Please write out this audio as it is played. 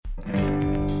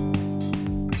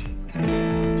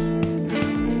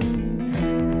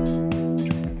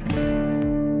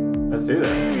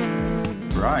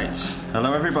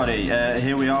Hello everybody,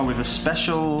 here we are with a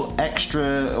special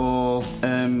extra I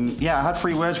had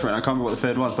 3 words for it, I can't remember what the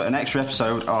third was, but an extra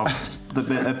episode of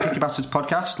the Picky Bastards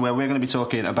podcast where we're going to be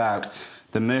talking about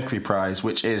the Mercury Prize,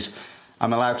 which is,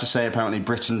 I'm allowed to say, apparently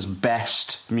Britain's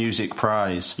best music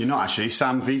prize. You're not actually.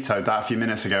 Sam vetoed that a few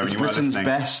minutes ago. It's when you Britain's were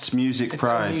best music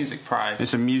prize. It's a music prize.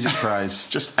 It's a music prize.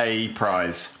 Just a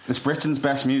prize. It's Britain's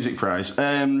best music prize.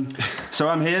 So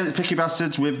I'm here, the Picky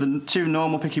Bastards, with the 2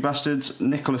 normal Picky Bastards,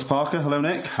 Nicholas Parker. Hello,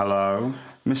 Nick. Hello.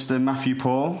 Mr. Matthew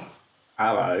Paul.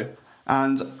 Hello.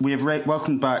 And we have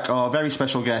welcomed back our very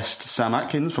special guest, Sam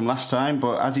Atkins, from last time,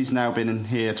 but as he's now been in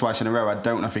here twice in a row, I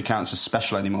don't know if he counts as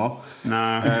special anymore.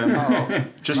 No.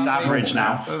 Just average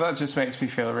now. That just makes me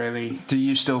feel really... Do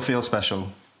you still feel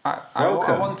special? I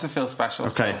want to feel special.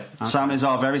 Okay. Sam is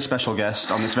our very special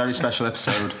guest on this very special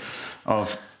episode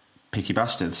of Picky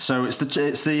Bastards. So it's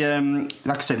the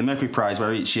like I say, the Mercury Prize,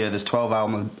 where each year there's 12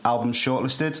 albums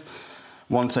shortlisted.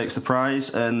 One takes the prize,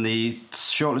 and the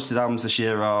shortlisted albums this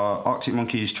year are Arctic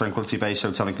Monkeys' Tranquility Base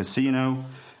Hotel and Casino,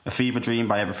 A Fever Dream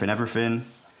by Everything Everything,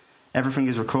 Everything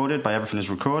Is Recorded by Everything Is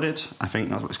Recorded, I think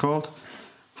that's what it's called,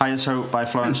 Highest Hope by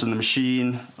Florence and the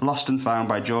Machine, Lost and Found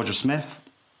by Georgia Smith,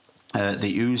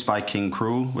 The Ooze by King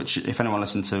Cruel, which if anyone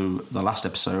listened to the last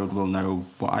episode will know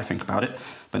what I think about it,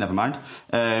 but never mind.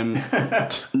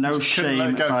 No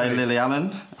Shame by Lily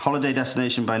Allen, Holiday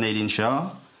Destination by Nadine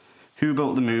Shah, Who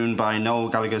Built the Moon by Noel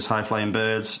Gallagher's High Flying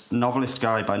Birds, Novelist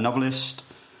Guy by Novelist,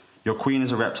 Your Queen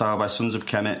is a Reptile by Sons of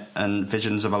Kemet, and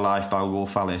Visions of a Life by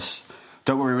Wolf Alice.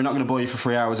 Don't worry, we're not going to bore you for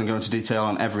 3 hours and go into detail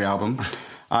on every album.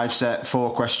 I've set 4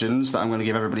 questions that I'm going to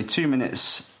give everybody 2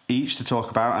 minutes each to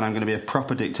talk about, and I'm going to be a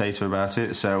proper dictator about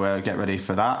it, so get ready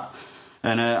for that.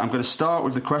 And I'm going to start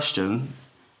with the question,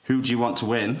 who do you want to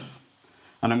win?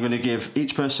 And I'm going to give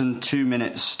each person 2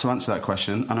 minutes to answer that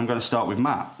question, and I'm going to start with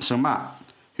Matt. So Matt,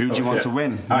 who do you want to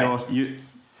win?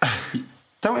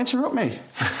 Don't interrupt me.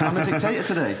 I'm a dictator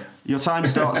today. Your time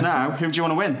starts now. Who do you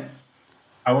want to win?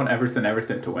 I want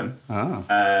Everything to win. Oh.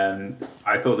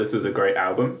 I thought this was a great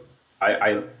album.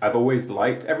 I've always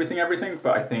liked Everything,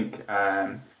 but I think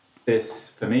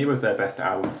this, for me, was their best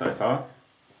album so far.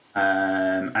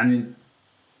 And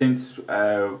since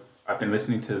I've been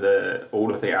listening to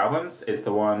all of the albums, it's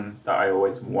the one that I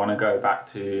always want to go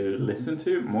back to listen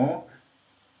to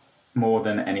more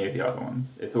than any of the other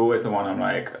ones. It's always the one I'm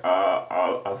like,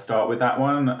 I'll start with that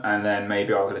one, and then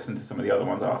maybe I'll listen to some of the other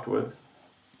ones afterwards.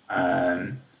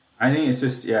 I think it's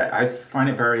just, I find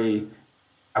it very...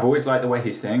 I've always liked the way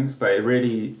he sings, but it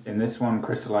really, in this one,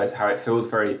 crystallized how it feels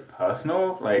very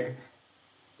personal. Like,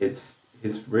 it's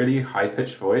his really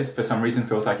high-pitched voice, for some reason,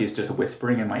 feels like he's just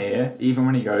whispering in my ear, even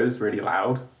when he goes really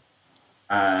loud.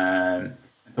 And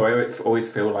so I always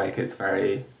feel like it's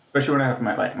very... Especially when I have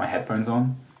my headphones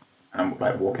on, and I'm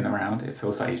like walking around, it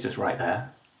feels like he's just right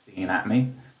there, singing at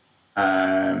me.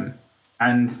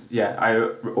 And yeah, I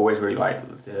always really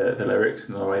like the lyrics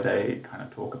and the way they kind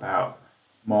of talk about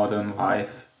modern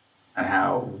life and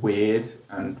how weird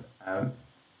and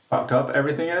fucked up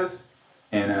everything is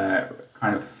in a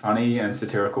kind of funny and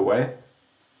satirical way.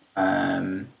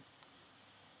 And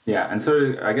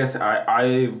so I guess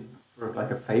I for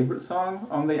like a favorite song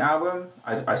on the album,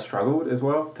 I struggled as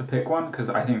well to pick one because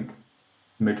I think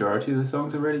the majority of the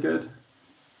songs are really good.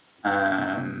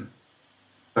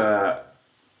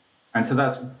 And so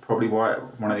that's probably why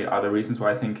one of the other reasons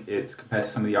why I think it's, compared to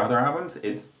some of the other albums,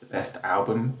 it's the best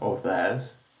album of theirs.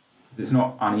 It's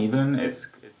not uneven, it's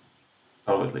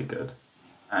solidly good.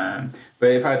 But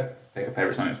if I had to pick a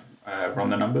favourite song, it's Run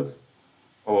the Numbers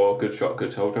or Good Shot,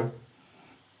 Good Soldier.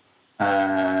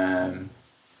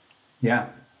 Yeah.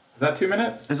 Is that 2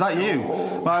 minutes? Is that you?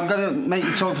 Well, I'm going to make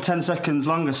you talk for 10 seconds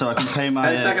longer so I can play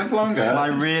my 10 seconds longer? My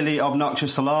really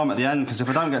obnoxious alarm at the end, because if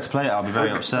I don't get to play it, I'll be very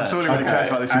upset. That's all he really cares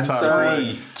about this entire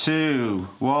 3, 2,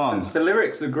 1. The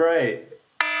lyrics are great.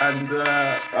 And,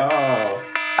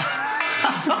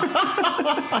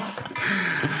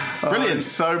 Brilliant.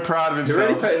 He's so proud of himself. You're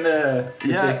really putting the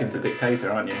dick into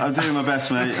dictator, aren't you? I'm doing my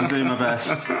best, mate. I'm doing my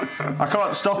best. I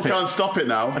can't stop it. You can't stop it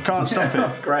now. I can't stop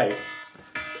it. Great.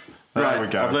 Right, there we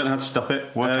go. I've learned how to stop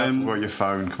it. Work your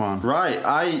phone, come on. Right,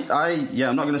 I'm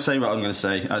not going to say what I'm going to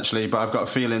say, actually, but I've got a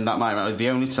feeling that might be the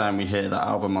only time we hear that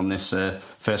album on this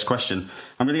first question.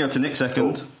 I'm going to go to Nick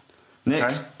second. Cool. Nick,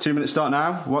 Okay. 2 minutes start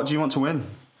now. What do you want to win?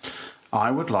 I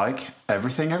would like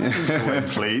Everything to win,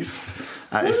 please.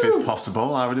 If it's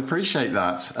possible, I would appreciate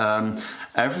that.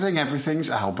 Everything's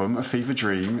album, A Fever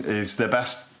Dream, is the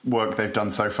best work they've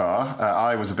done so far.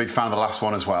 I was a big fan of the last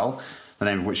one as well, the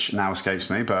name of which now escapes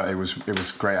me, but it was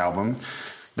a great album.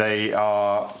 They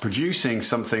are producing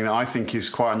something that I think is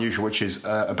quite unusual, which is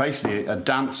basically a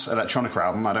dance electronica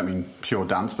album. I don't mean pure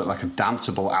dance, but like a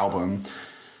danceable album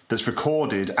that's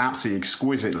recorded absolutely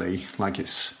exquisitely. Like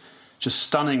it's just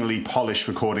stunningly polished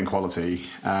recording quality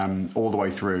all the way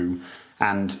through.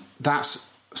 And that's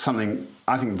something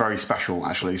I think very special,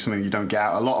 actually, something you don't get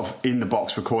out. A lot of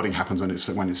in-the-box recording happens when it's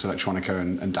electronica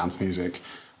and dance music,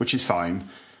 which is fine.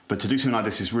 But to do something like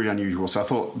this is really unusual. So I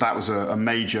thought that was a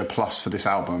major plus for this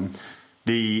album.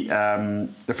 There's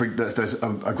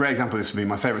a great example of this would be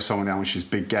my favourite song on the album, which is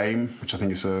Big Game, which I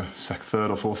think is a third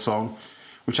or fourth song,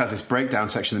 which has this breakdown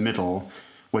section in the middle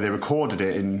where they recorded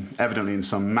it evidently in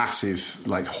some massive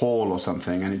like hall or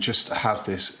something, and it just has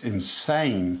this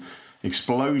insane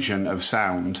explosion of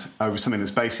sound over something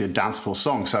that's basically a danceable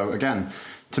song. So again,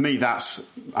 to me, that's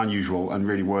unusual and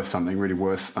really worth something, really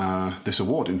worth this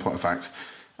award in point of fact.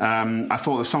 I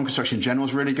thought the song construction in general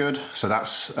was really good, so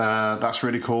that's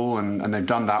really cool, and they've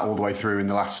done that all the way through in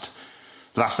the last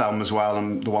album as well,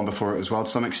 and the one before it as well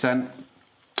to some extent.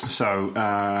 So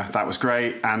that was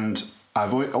great, and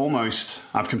I've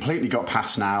completely got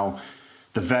past now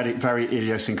the very, very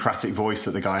idiosyncratic voice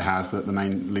that the guy has, that the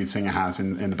main lead singer has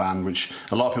in the band, which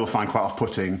a lot of people find quite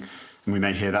off-putting, and we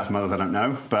may hear that from others, I don't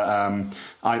know. But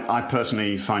I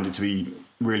personally find it to be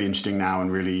really interesting now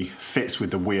and really fits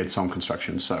with the weird song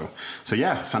construction. So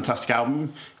yeah, fantastic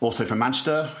album. Also from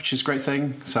Manchester, which is a great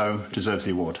thing, so deserves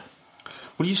the award.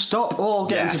 Will you stop all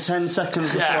getting to 10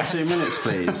 seconds before 2 minutes,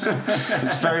 please?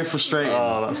 It's very frustrating.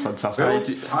 Oh, that's fantastic.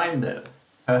 You timed it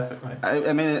perfectly.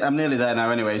 I mean, I'm nearly there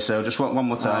now anyway, so just one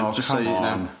more time, just so you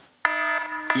know.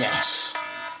 Yes.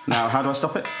 Now, how do I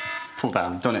stop it? Pull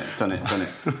down. Done it.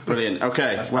 Brilliant.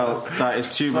 Okay, well, that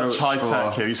is 2 votes. High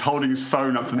tech here. He's holding his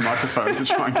phone up to the microphone to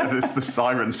try and get the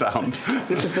siren sound.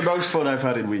 This is the most fun I've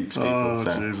had in weeks, people. Oh,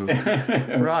 so.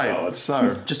 Jesus. Right,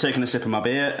 so. Just taking a sip of my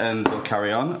beer and we'll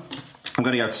carry on. I'm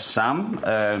going to go to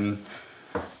Sam,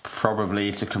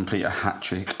 probably to complete a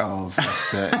hat-trick of a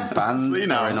certain band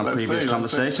going on previous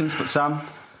conversations. But Sam,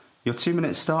 your 2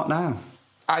 minutes start now.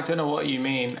 I don't know what you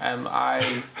mean.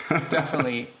 I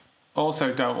definitely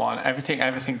also don't want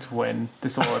everything to win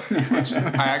this award, which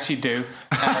I actually do.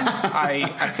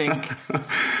 I think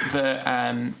that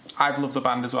I've loved the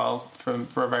band as well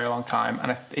for a very long time,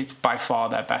 and it's by far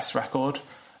their best record.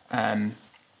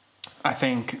 I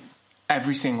think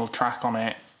every single track on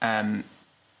it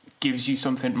gives you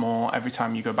something more every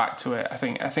time you go back to it. I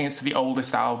think it's the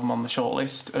oldest album on the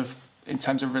shortlist in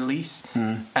terms of release.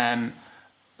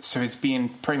 So it's been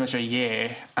pretty much a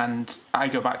year, and I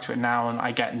go back to it now and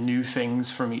I get new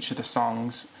things from each of the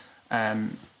songs.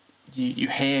 You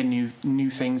hear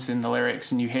new things in the lyrics,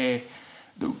 and you hear,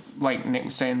 like Nick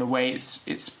was saying, the way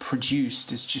it's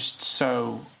produced is just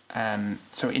so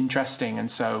interesting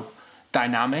and so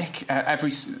dynamic.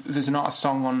 There's not a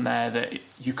song on there that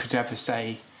you could ever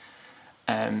say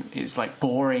is like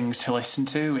boring to listen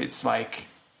to. It's like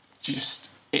just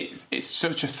it's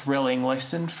such a thrilling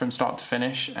listen from start to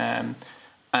finish, and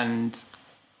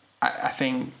I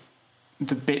think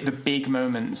the big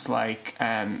moments like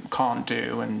Can't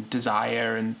Do and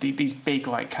Desire and these big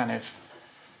like kind of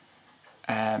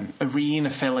arena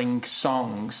filling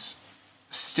songs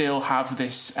still have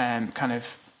this kind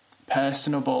of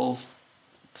personable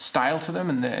style to them,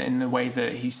 and in the way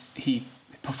that he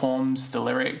performs the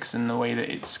lyrics and the way that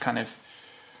it's kind of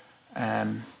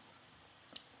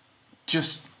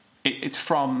just it's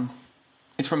from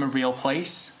a real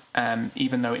place,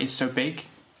 even though it is so big,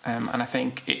 and I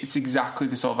think it's exactly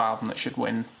the sort of album that should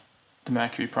win the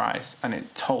Mercury Prize, and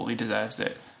it totally deserves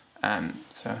it.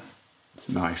 So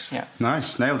nice, yeah,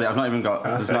 nice, nailed it. I've not even got.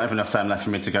 Perfect. There's not even enough time left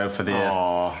for me to go for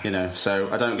the, so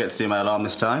I don't get to do my alarm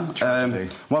this time.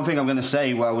 One thing I'm going to say,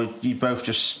 you both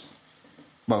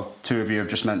two of you have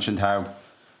just mentioned how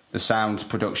the sound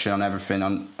production on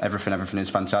everything is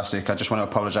fantastic. I just want to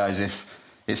apologise if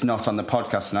it's not on the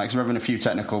podcast tonight, because we're having a few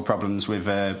technical problems with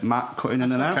Matt cutting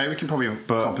in and out. Okay, we can probably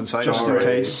compensate. Just in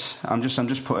case, I'm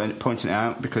just pointing it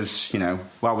out because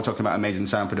while we're talking about amazing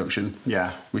sound production,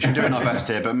 we should do our best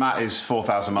here. But Matt is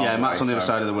 4,000 miles away. Yeah, Matt's on the other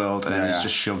side of the world, and he's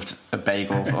just shoved a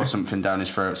bagel or something down his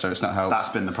throat, so it's not helped. That's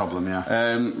been the problem,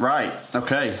 yeah. Right,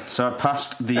 okay. So I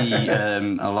passed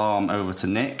the alarm over to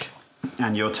Nick.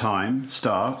 And your time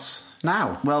starts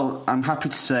now. Well, I'm happy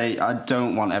to say I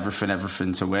don't want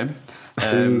everything to win.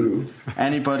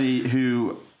 Anybody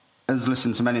who has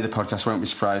listened to many of the podcasts won't be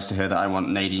surprised to hear that I want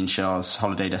Nadine Shah's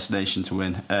Holiday Destination to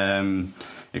win.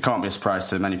 It can't be a surprise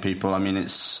to many people. I mean,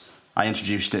 I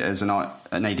introduced it as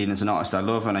Nadine as an artist I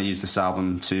love, and I used this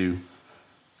album to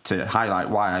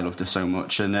highlight why I loved her so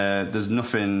much. And there's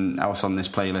nothing else on this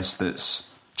playlist that's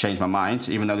changed my mind,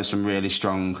 even though there's some really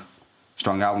strong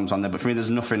albums on there. But for me, there's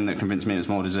nothing that convinced me it was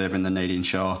more deserving than Nadine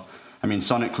Shaw. I mean,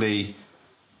 sonically,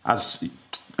 as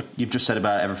you've just said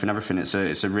about Everything,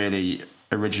 it's a really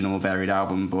original, varied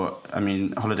album. But I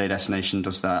mean, Holiday Destination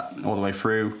does that all the way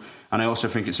through. And I also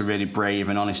think it's a really brave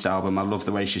and honest album. I love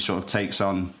the way she sort of takes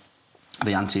on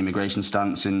the anti-immigration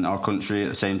stance in our country at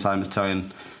the same time as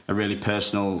telling a really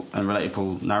personal and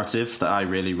relatable narrative that I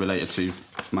really related to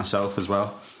myself as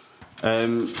well.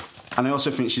 And I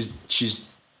also think she's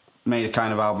made a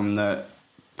kind of album that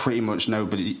pretty much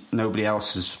nobody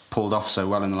else has pulled off so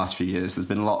well in the last few years. There's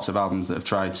been lots of albums that have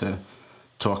tried to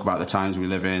talk about the times we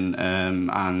live in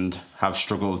and have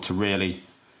struggled to really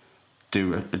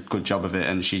do a good job of it,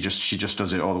 and she just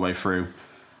does it all the way through.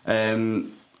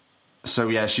 So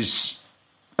yeah,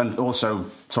 and also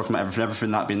talking about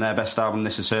Everything, that being their best album,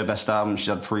 this is her best album. She's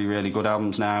had 3 really good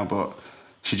albums now, but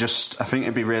I think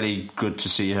it'd be really good to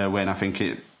see her win.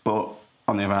 But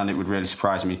on the other hand, it would really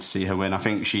surprise me to see her win. I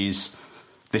think she's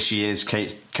this year's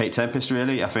Kate Tempest,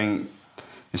 really. I think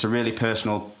it's a really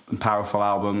personal and powerful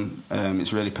album.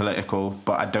 It's really political,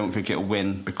 but I don't think it'll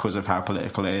win because of how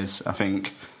political it is. I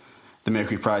think the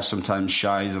Mercury Prize sometimes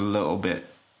shies a little bit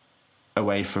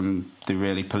away from the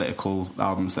really political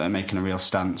albums that are making a real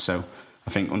stance. So I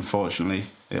think, unfortunately,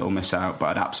 it'll miss out, but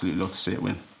I'd absolutely love to see it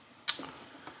win.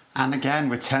 And again,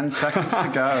 with 10 seconds to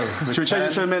go. Should we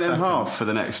change it to a minute and a half for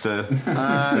the next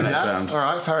round? All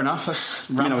right, fair enough.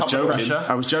 Let's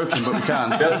I was joking, but we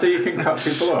can. Just so you can cut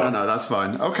people off. No, that's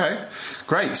fine. Okay,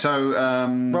 great. So,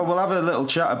 well, we'll have a little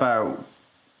chat about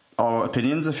our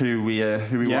opinions of who we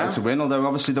wanted to win. Although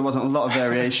obviously there wasn't a lot of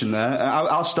variation there.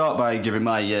 I'll start by giving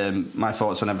my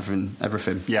thoughts on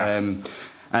everything. Yeah.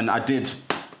 And I did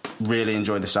really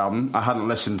enjoy this album. I hadn't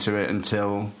listened to it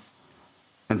until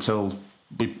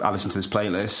I listened to this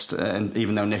playlist, and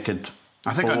even though Nick had,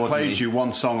 I think I played you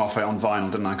one song off it on vinyl,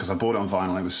 didn't I? Because I bought it on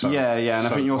vinyl. It was so and I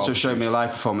think you also well showed me a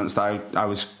live performance that I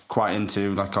was quite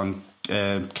into, like on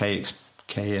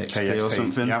KXP or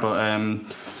something. Yeah.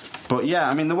 But yeah,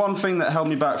 I mean, the one thing that held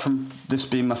me back from this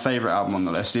being my favourite album on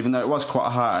the list, even though it was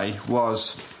quite high,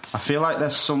 was I feel like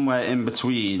there's somewhere in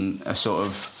between I see a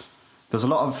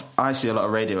lot of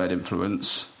Radiohead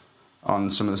influence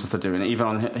on some of the stuff they're doing, even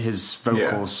on his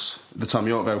vocals, the Tom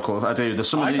York vocals. I do. I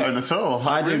don't at all.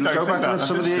 I do. Go back and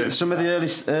some of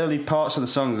the early parts of the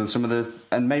songs and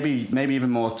maybe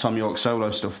even more Tom York solo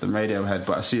stuff than Radiohead.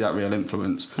 But I see that real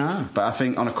influence. Ah. But I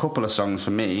think on a couple of songs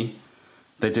for me,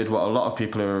 they did what a lot of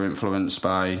people who are influenced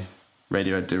by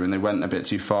Radiohead do, and they went a bit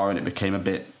too far, and it became a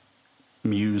bit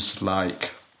Muse-like.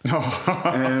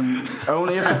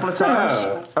 Only a couple of times,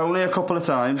 and only a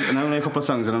couple of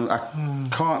songs, and I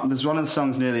can't. There's one of the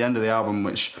songs near the end of the album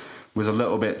which was a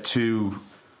little bit too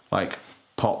like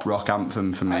pop rock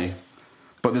anthem for me.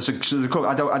 But there's a couple.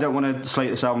 I don't want to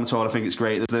slate this album at all. I think it's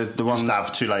great. There's the one.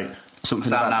 Stav, too late.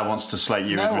 Something Stav now wants to slate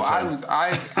you. No, in return.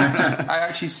 I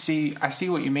actually see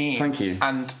what you mean. Thank you.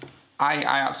 And I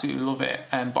absolutely love it.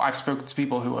 But I've spoken to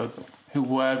people who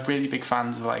were really big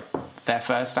fans of like their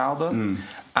first album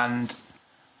and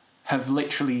have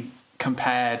literally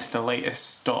compared the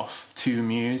latest stuff to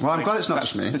Muse. Well, I'm glad it's not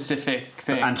just me. Specific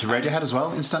thing. And to Radiohead as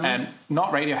well, instantly?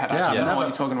 Not Radiohead. I don't know what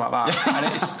you're talking about that.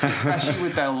 And it's especially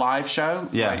with their live show.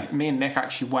 Yeah. Like, me and Nick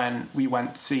actually went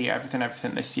to see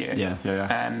Everything this year.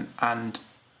 Yeah. And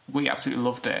we absolutely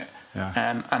loved it.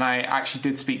 Yeah. And I actually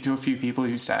did speak to a few people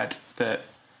who said that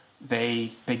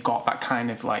they got that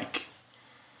kind of like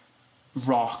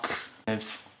rock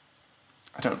of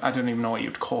I don't even know what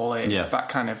you'd call it. It's that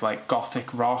kind of like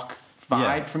gothic rock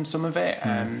vibe from some of it,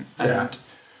 and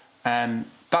that's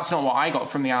not what I got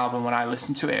from the album when I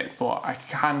listened to it, but I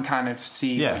can kind of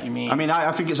see what you mean. I mean,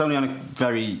 I think it's only on a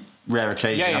very rare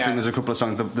occasion. I think there's a couple of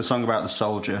songs. The song about the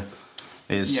soldier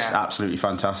is absolutely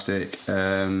fantastic.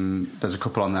 There's a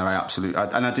couple on there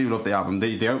I do love the album.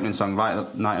 The opening song,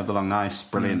 Night of the Long Knives,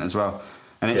 brilliant as well.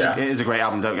 And it is a great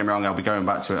album, don't get me wrong, I'll be going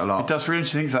back to it a lot. It does really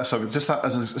interesting things, that song. Just that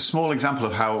as a small example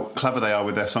of how clever they are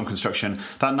with their song construction.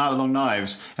 That Night of the Long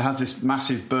Knives, it has this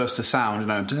massive burst of sound,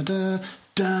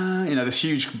 this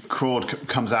huge chord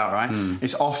comes out, right?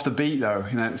 It's off the beat though,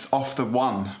 it's off the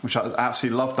one, which I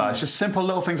absolutely love that. It's just simple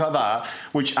little things like that,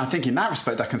 which I think in that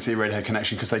respect I can see a Radiohead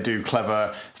connection because they do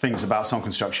clever things about song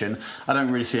construction. I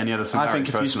don't really see any other song. I think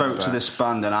if you spoke to this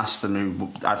band and asked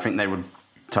them I think they would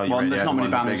tell you. Well, there's not many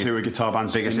bands who are guitar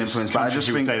bands biggest influence, but I just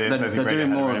think they're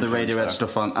doing more of the Radiohead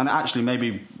stuff on, and actually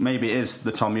maybe it is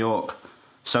the Tom York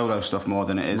solo stuff more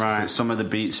than it is. 'Cause Right. it's some of the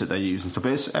beats that they use and stuff.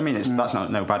 But that's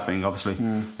not no bad thing, obviously.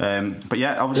 But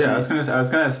yeah, obviously. Yeah, I was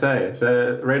gonna say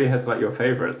the Radiohead's like your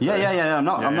favourite. So. Yeah. I'm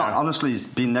not Yeah. honestly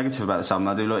being negative about this album.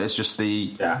 I do look. It's just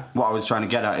what I was trying to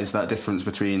get at is that difference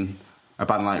between a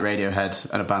band like Radiohead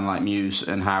and a band like Muse,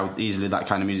 and how easily that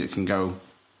kind of music can go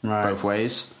both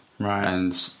ways. Right.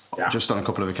 And just on a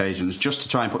couple of occasions, just to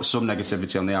try and put some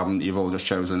negativity on the album that you've all just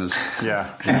chosen as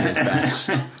its best.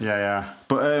 Yeah.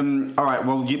 But all right,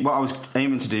 well, what I was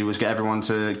aiming to do was get everyone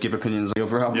to give opinions on the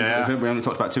other albums. Yeah. We only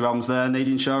talked about 2 albums there.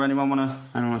 Nadine Shaw, anyone want to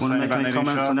make about any Nadine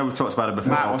comments? Shaw? I know we've talked about it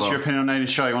before. Matt, what's your opinion on Nadine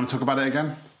Shaw? You want to talk about it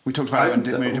again? We talked about it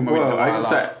when we did well,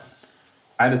 I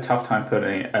I had a tough time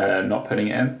not putting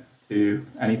it in to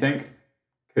anything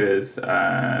because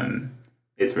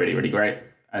it's really, really great.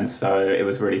 And so it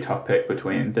was a really tough pick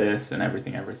between this and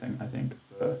everything, I think.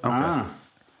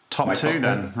 Top 2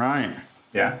 then, right.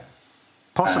 Yeah.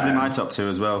 Possibly my top 2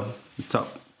 as well.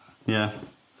 Yeah.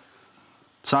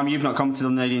 Sam, you've not commented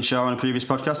on Nadine Shaw on a previous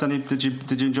podcast. Did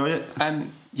you enjoy it?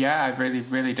 Yeah, I really,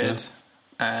 really did.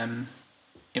 Yeah.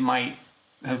 It might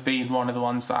have been one of the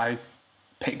ones that I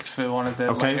picked for one of the.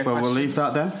 Okay, well, we'll leave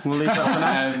that then. We'll leave that for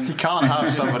now. You can't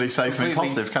have somebody say something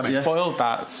positive, can you? Spoiled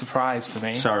that surprise for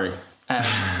me. Sorry.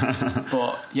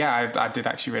 But yeah, I did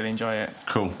actually really enjoy it.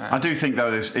 Cool. I do think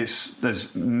though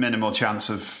there's minimal chance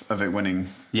of it winning.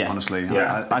 Yeah. Honestly,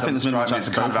 Yeah. I think there's minimal chance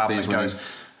of both of these goes. winners.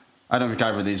 I don't think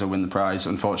either of these will win the prize,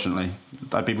 unfortunately.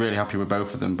 I'd be really happy with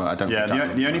both of them, but I don't think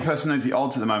Yeah, the only person who knows the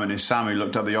odds at the moment is Sam, who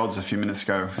looked up the odds a few minutes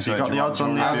ago. Have you got the odds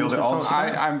on the field albums? odds?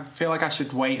 I feel like I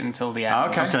should wait until the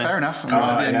end. Okay, fair enough. At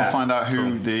the end, yeah. we'll find out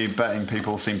who the betting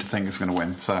people seem to think is going to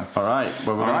win. So, All right,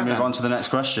 well, we're going to move on to the next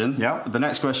question. Yep. The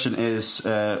next question is,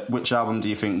 which album do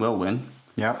you think will win?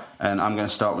 Yep. And I'm going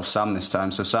to start with Sam this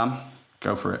time. So, Sam,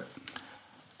 go for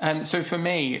it. So for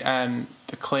me,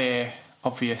 the clear,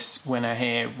 obvious winner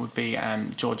here would be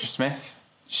Georgia Smith.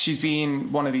 She's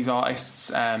been one of these artists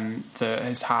that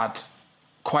has had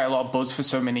quite a lot of buzz for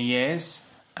so many years.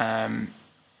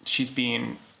 She's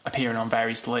been appearing on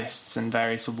various lists and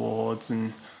various awards,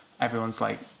 and everyone's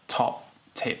like top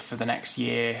tip for the next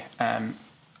year. And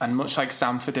much like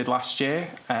Stanford did last year,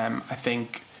 I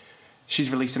think she's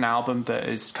released an album that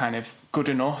is kind of good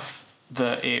enough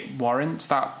that it warrants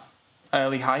that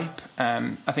early hype.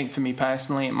 I think for me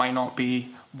personally, it might not be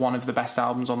one of the best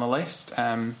albums on the list,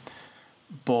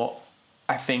 but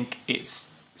I think it's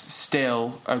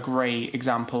still a great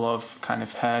example of kind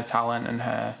of her talent and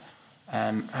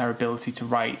her ability to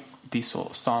write these sort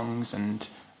of songs. And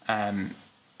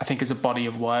I think as a body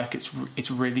of work,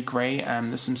 it's really great.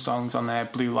 There's some songs on there,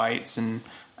 Blue Lights, and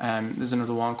there's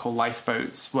another one called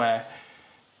Lifeboats, where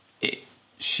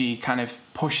she kind of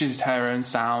pushes her own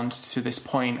sound to this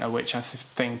point at which I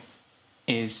think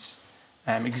is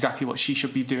exactly what she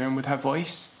should be doing with her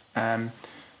voice.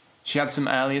 She had some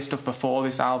earlier stuff before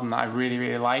this album that I really,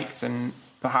 really liked, and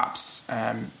perhaps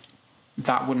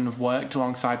that wouldn't have worked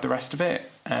alongside the rest of it.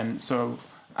 So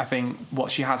I think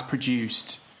what she has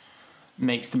produced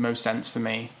makes the most sense for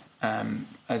me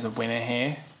as a winner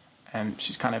here.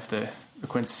 She's kind of the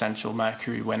quintessential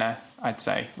Mercury winner, I'd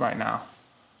say, right now.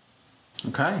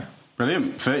 Okay.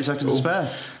 Brilliant. 30 seconds to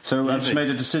spare. So I've just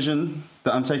made a decision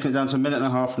that I'm taking it down to a minute and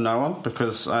a half from now on,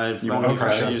 because I've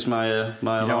used my You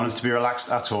don't want us to be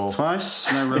relaxed at all.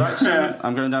 twice. No relaxing.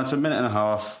 I'm going down to a minute and a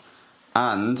half,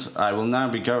 and I will now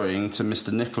be going to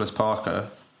Mr. Nicholas Parker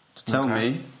to tell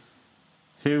me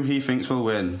who he thinks will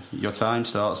win. Your time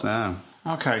starts now.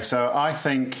 Okay, so I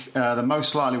think the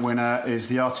most likely winner is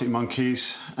the Arctic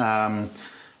Monkeys, and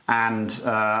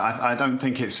I don't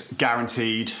think it's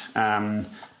guaranteed, and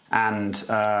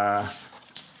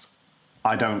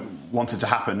I don't want it to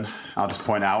happen, I'll just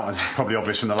point out, as is probably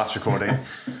obvious from the last recording,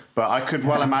 but I could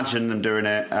well imagine them doing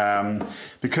it,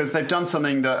 because they've done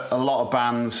something that a lot of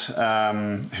bands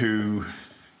who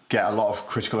get a lot of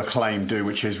critical acclaim do,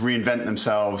 which is reinvent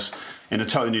themselves in a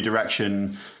totally new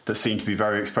direction that seemed to be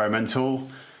very experimental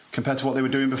compared to what they were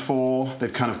doing before.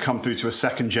 They've kind of come through to a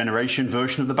second generation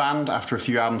version of the band after a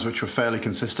few albums which were fairly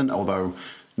consistent, although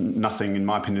nothing in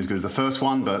my opinion as good as the first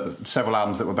one, but several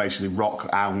albums that were basically rock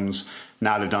albums.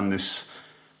 Now they've done this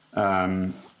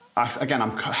I'm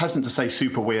hesitant to say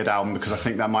super weird album, because I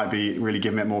think that might be really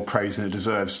giving it more praise than it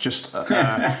deserves. Just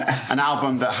an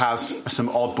album that has some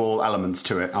oddball elements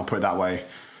to it, I'll put it that way.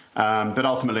 But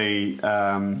ultimately,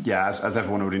 as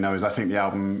everyone already knows, I think the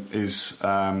album is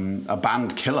a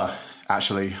band killer,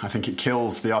 actually. I think it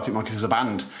kills the Arctic Monkeys as a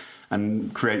band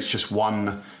and creates just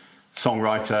one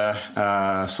songwriter,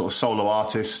 sort of solo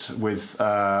artist with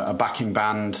a backing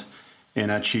band in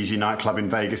a cheesy nightclub in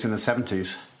Vegas in the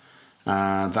 70s.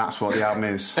 That's what the album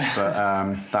is. But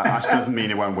that doesn't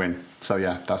mean it won't win. So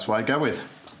yeah, that's what I go with.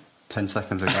 10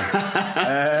 seconds ago.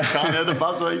 Can't hear the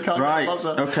buzzer. You can't hear the buzzer.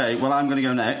 Okay. Well, I'm going to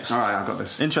go next. All right, I've got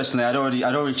this. Interestingly, I'd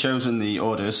already chosen the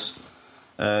orders,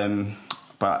 but I'm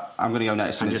going to go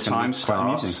next, and your it's going time to be quite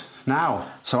amusing. starts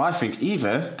now. So I think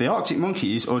either the Arctic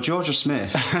Monkeys or Georgia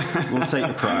Smith will take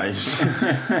the prize.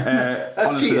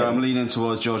 Honestly, though, I'm leaning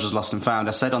towards Georgia's Lost and Found.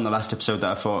 I said on the last episode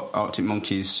that I thought Arctic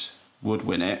Monkeys would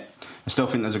win it. I still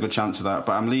think there's a good chance of that,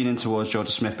 but I'm leaning towards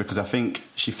Georgia Smith because I think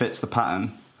she fits the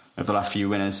pattern of the last few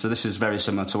winners. So this is very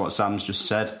similar to what Sam's just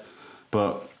said,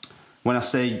 but when I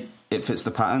say it fits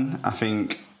the pattern, I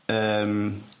think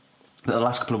that the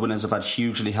last couple of winners have had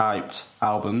hugely hyped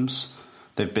albums.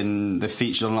 They've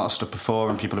featured on a lot of stuff before,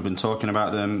 and people have been talking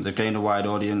about them. They've gained a wide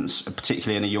audience,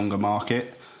 particularly in a younger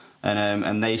market,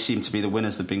 and they seem to be the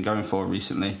winners they've been going for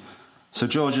recently. So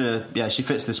Georgia, yeah, she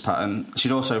fits this pattern.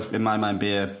 She'd also, in my mind,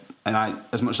 be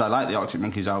as much as I like the Arctic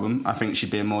Monkeys album, I think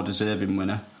she'd be a more deserving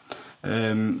winner.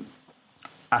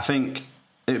 I think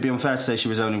it would be unfair to say she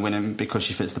was only winning because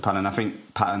she fits the pattern. I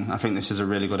think this is a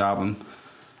really good album.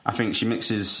 I think she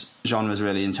mixes genres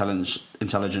really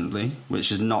intelligently,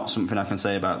 which is not something I can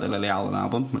say about the Lily Allen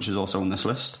album, which is also on this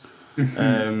list.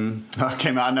 That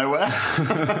came out of nowhere.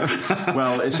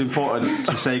 Well, it's important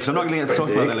to say, because I'm not going to get to talk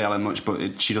about Lily Allen much,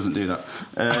 but she doesn't do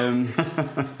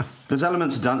that. There's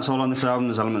elements of dancehall on this album,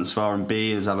 there's elements of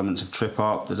R&B, there's elements of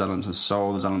trip-hop, there's elements of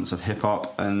soul, there's elements of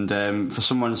hip-hop, and for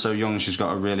someone so young, she's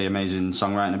got a really amazing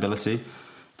songwriting ability.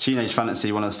 Teenage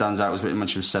Fantasy, one of the stands out, was written when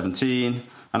she was 17,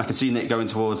 and I can see Nick going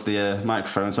towards the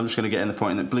microphone, so I'm just going to get in the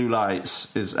point that Blue Lights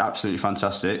is absolutely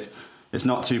fantastic. It's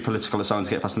not too political a song to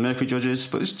get past the Mercury judges,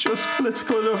 but it's just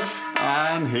political enough.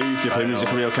 And he give her music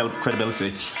fails. real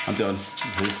credibility. I'm done.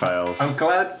 He fails. I'm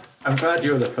glad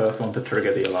you were the first one to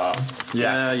trigger the alarm.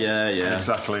 Yes. Yeah.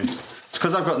 Exactly. It's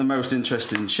because I've got the most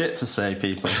interesting shit to say,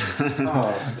 people.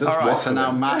 All All right, so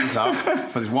now Matt is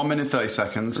up for this 1 minute 30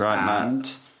 seconds. Right, and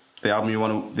Matt. The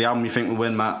album you think will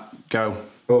win, Matt. Go.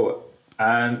 Cool.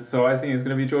 So I think it's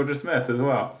going to be Georgia Smith as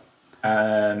well.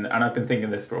 And I've been thinking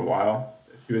this for a while.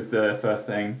 She was the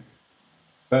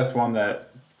first one that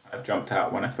kind of jumped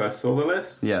out when I first saw the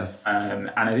list. Yeah. And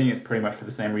I think it's pretty much for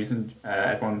the same reason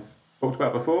everyone's talked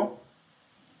about before.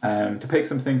 To pick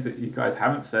some things that you guys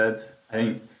haven't said, I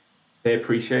think they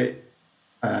appreciate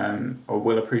or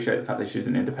will appreciate the fact that she's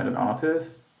an independent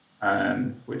artist,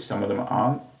 which some of them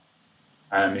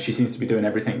aren't. She seems to be doing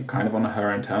everything kind of on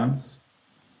her own terms.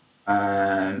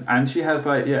 And she has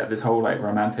this whole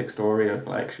romantic story of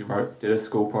she did a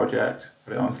school project,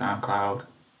 put it on SoundCloud,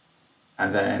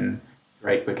 and then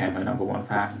Drake became her number one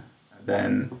fan. And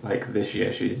then this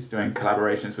year she's doing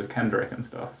collaborations with Kendrick and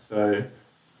stuff. So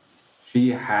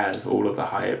she has all of the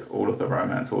hype, all of the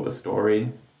romance, all the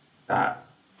story that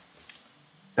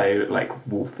they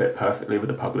will fit perfectly with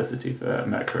the publicity for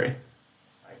Mercury.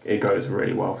 It goes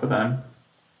really well for them.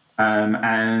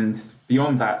 And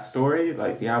beyond that story,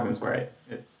 the album's great.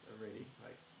 It's a really,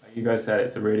 like you guys said,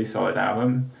 it's a really solid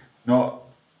album. Not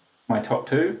my top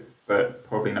two, but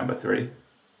probably number 3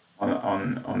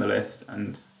 on the list.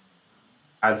 And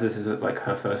as this is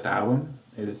her first album,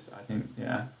 I think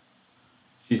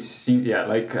she's seen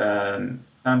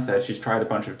Sam said, she's tried a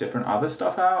bunch of different other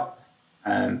stuff out,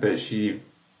 but she,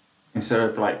 instead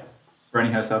of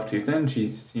spreading herself too thin,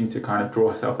 she seems to kind of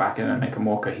draw herself back in and make a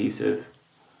more cohesive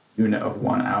unit of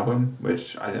one album,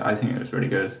 which I think it was really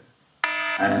good.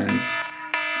 And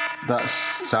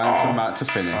that's time for Matt to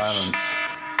finish. Silence.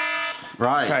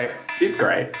 Right. Okay. she's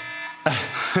great.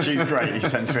 She's great, he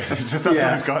sends me. That's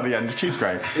what he's got at the end. She's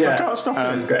great. Yeah, I can't stop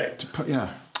it. Great.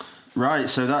 Yeah. Right,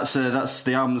 so that's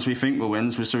the albums we think will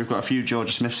win. So we've got a few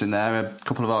Georgia Smiths in there, a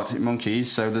couple of Arctic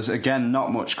Monkeys. So there's again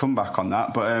not much comeback on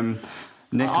that. But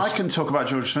Nick, I can talk about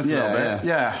Georgia Smith a little bit.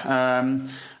 Yeah.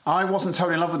 I wasn't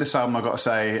totally in love with this album, I've got to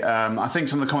say. I think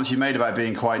some of the comments you made about it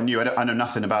being quite new, I know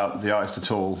nothing about the artist at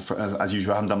all, as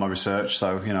usual. I haven't done my research,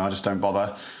 so I just don't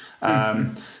bother.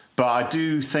 But I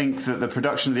do think that the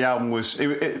production of the album was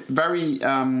very,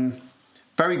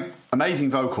 very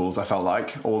amazing vocals, I felt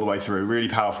like, all the way through. Really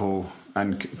powerful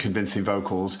and convincing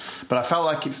vocals. But I felt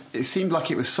like it seemed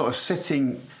like it was sort of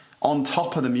sitting on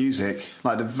top of the music.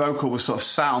 Like the vocal was sort of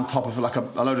sat on top of a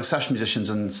load of session musicians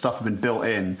and stuff had been built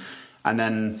in. And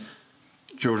then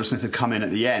Georgia Smith had come in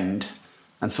at the end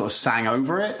and sort of sang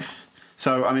over it.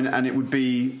 So, I mean, and it would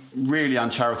be really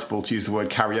uncharitable to use the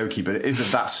word karaoke, but it is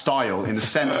of that style in the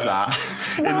sense that,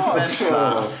 it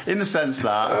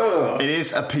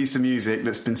is a piece of music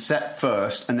that's been set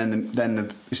first, and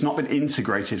then it's not been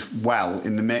integrated well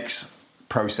in the mix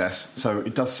process. So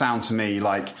it does sound to me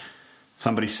like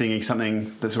somebody singing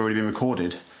something that's already been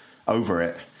recorded. over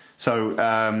it. So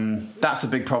that's a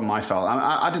big problem I felt.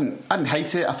 I didn't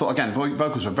hate it. I thought, again,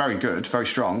 vocals were very good, very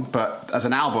strong, but as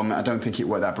an album, I don't think it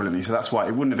worked that brilliantly. So that's why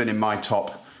it wouldn't have been in my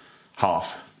top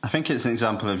half. I think it's an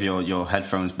example of your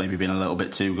headphones maybe being a little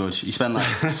bit too good. You spend like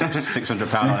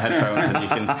 £600 on headphones and you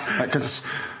can... Because...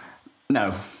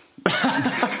 no.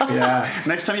 Yeah.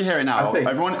 Next time you hear it now,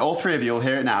 everyone, all three of you will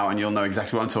hear it now and you'll know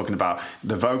exactly what I'm talking about.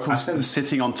 The vocals are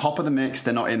sitting on top of the mix,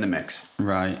 they're not in the mix.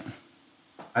 Right.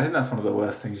 I think that's one of the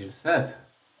worst things you've said.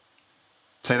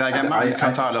 Say that again, Matt. You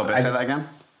cut out a little bit. Say that again.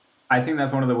 I think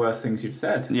that's one of the worst things you've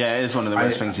said. Yeah, it is one of the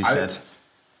worst things you said.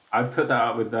 I'd put that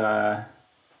up with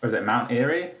was it Mount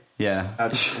Erie? Yeah.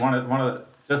 That's one of the,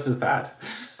 just as bad.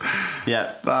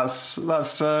 Yeah. That's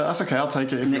okay. I'll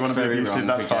take it if you want to be abusive.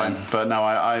 That's fine. But no,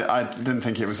 I didn't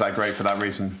think it was that great for that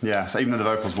reason. Yeah. So even though the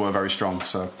vocals were very strong.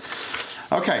 So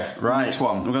okay, right. Next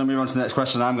one. We're going to move on to the next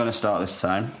question. I'm going to start this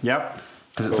time. Yep.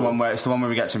 Because it's the one where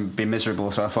we get to be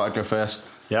miserable. So I thought I'd go first.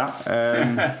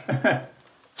 Yeah.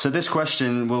 So this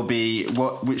question will be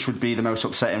which would be the most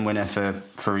upsetting winner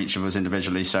for each of us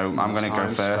individually. So I'm going to go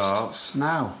first. Starts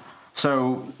now.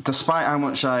 So despite how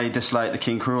much I dislike the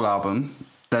King Cruel album,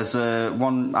 there's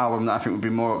one album that I think would be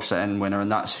more upsetting winner, and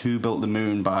that's Who Built the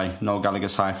Moon by Noel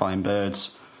Gallagher's High Flying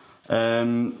Birds.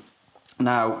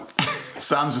 Now,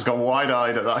 Sam's just gone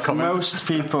wide-eyed at that comment. Most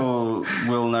people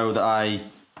will know that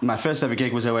my first ever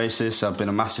gig was Oasis. I've been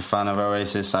a massive fan of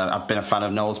Oasis. I've been a fan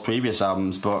of Noel's previous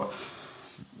albums, but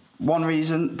one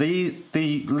reason, the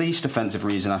least offensive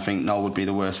reason I think Noel would be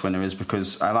the worst winner is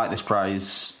because I like this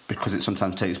prize because it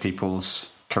sometimes takes people's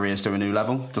careers to a new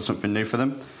level, does something new for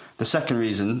them. The second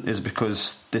reason is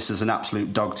because this is an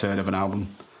absolute dog turd of an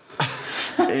album.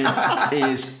 It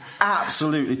is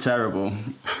absolutely terrible.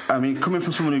 I mean, coming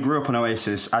from someone who grew up on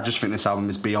Oasis, I just think this album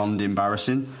is beyond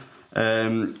embarrassing.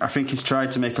 I think he's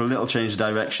tried to make a little change of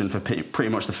direction for pretty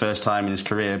much the first time in his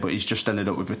career, but he's just ended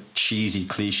up with a cheesy,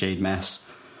 cliched mess.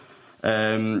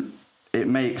 It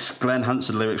makes Glenn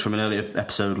Hansard lyrics from an earlier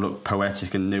episode look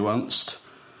poetic and nuanced.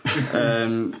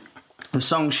 The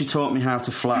song She Taught Me How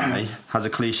to Fly has a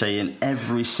cliche in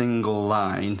every single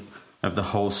line of the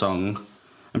whole song.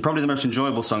 And probably the most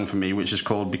enjoyable song for me, which is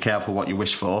called Be Careful What You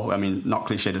Wish For. I mean, not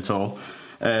cliched at all.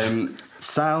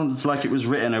 Sounds like it was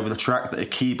written over the track that a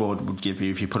keyboard would give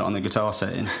you if you put it on the guitar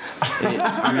setting.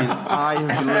 I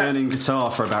have been learning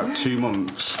guitar for about 2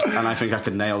 months, and I think I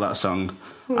could nail that song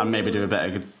and maybe do a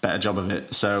better job of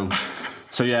it. So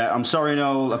yeah, I'm sorry,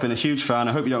 Noel. I've been a huge fan.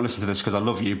 I hope you don't listen to this because I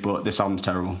love you, but this album's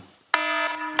terrible.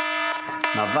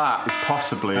 Now that is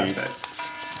possibly...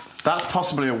 That's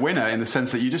possibly a winner in the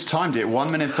sense that you just timed it 1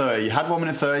 minute 30. You had 1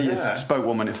 minute 30, you spoke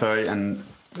 1 minute 30, and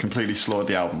completely slaughtered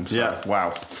the album. So, yeah.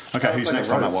 Wow. Okay, who's next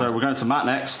on that one? So we're going to Matt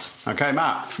next. Okay,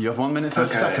 Matt, you have 1 minute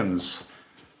 30 seconds.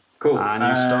 Cool.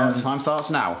 And time starts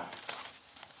now.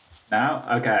 Now?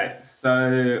 Okay.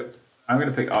 So I'm going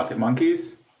to pick Arctic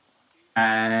Monkeys.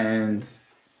 And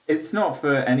it's not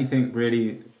for anything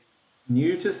really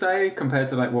new to say compared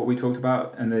to like what we talked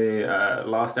about in the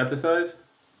last episode.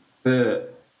 But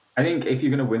I think if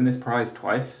you're going to win this prize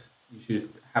twice, you should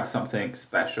have something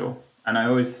special. And I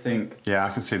always think... Yeah, I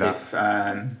can see that.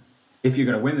 If you're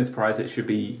going to win this prize, it should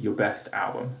be your best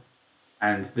album.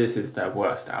 And this is their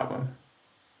worst album.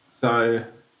 So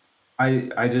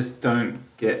I just don't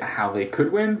get how they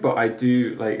could win, but I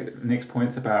do like Nick's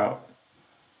points about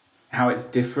how it's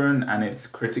different and it's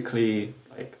critically...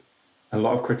 like a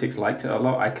lot of critics liked it a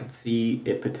lot. I could see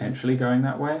it potentially going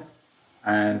that way.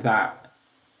 And that...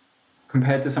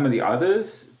 compared to some of the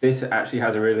others, this actually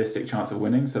has a realistic chance of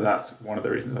winning, so that's one of the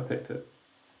reasons I picked it.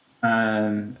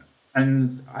 And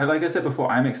like I said before,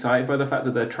 I'm excited by the fact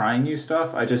that they're trying new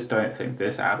stuff. I just don't think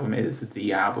this album is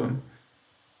the album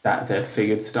that they've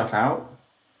figured stuff out.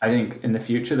 I think in the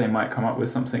future they might come up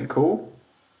with something cool,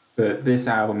 but this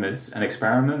album is an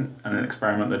experiment, and an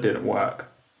experiment that didn't work.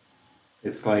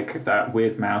 It's like that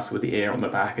weird mouse with the ear on the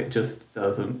back. It just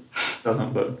doesn't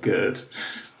look good.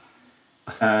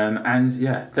 And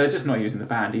yeah, they're just not using the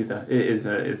band either.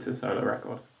 It's a solo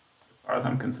record, as far as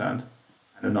I'm concerned,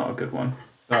 and not a good one.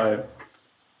 So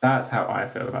that's how I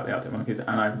feel about the Arctic Monkeys.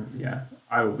 And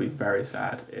I will be very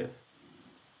sad if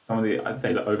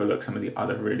they overlook some of the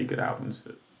other really good albums.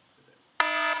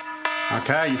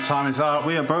 Okay, your time is up.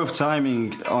 We are both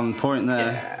timing on point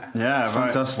there. Yeah,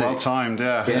 fantastic. Well timed.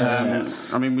 Yeah.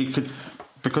 I mean, we could.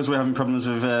 Because we're having problems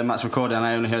with Matt's recording,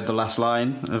 I only heard the last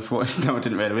line of what... No, I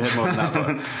didn't really. We heard more than that,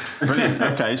 but... Brilliant.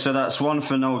 Okay, so that's one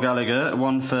for Noel Gallagher,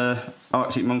 one for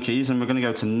Arctic Monkeys, and we're going to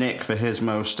go to Nick for his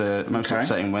most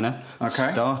upsetting winner.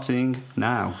 Okay. Starting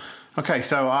now. Okay,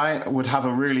 so I would have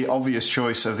a really obvious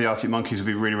choice of the Arctic Monkeys would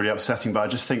be really, really upsetting, but I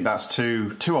just think that's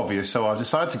too obvious. So I've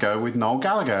decided to go with Noel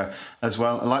Gallagher as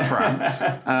well, like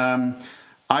Fran.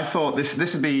 I thought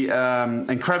this would be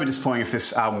incredibly disappointing if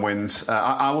this album wins.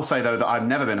 I will say, though, that I've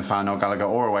never been a fan of Noel Gallagher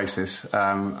or Oasis.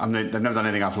 I've never done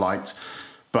anything I've liked.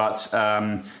 But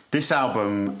this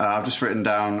album, I've just written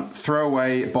down,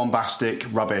 throwaway, bombastic,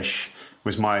 rubbish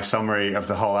was my summary of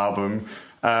the whole album.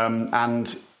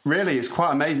 And really, it's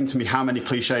quite amazing to me how many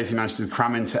cliches he managed to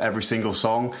cram into every single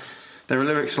song. There are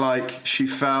lyrics like, she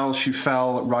fell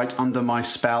right under my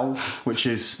spell, which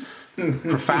is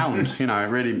profound. You know, it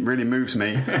really, really moves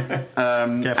me.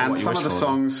 And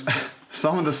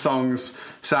some of the songs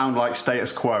sound like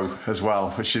Status Quo as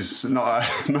well, which is not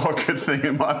a good thing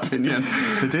in my opinion.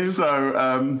 They do.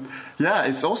 So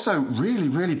it's also really,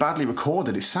 really badly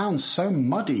recorded. It sounds so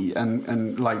muddy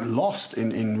and like lost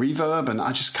in reverb, and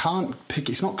I just can't pick.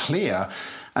 It's not clear.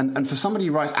 And for somebody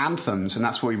who writes anthems, and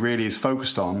that's what he really is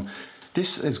focused on,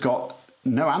 this has got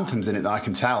no anthems in it that I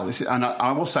can tell. And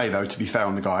I will say, though, to be fair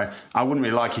on the guy, I wouldn't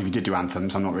really like if he did do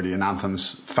anthems. I'm not really an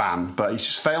anthems fan, but he's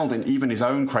just failed in even his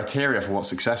own criteria for what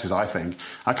success is, I think.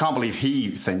 I can't believe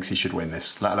he thinks he should win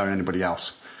this, let alone anybody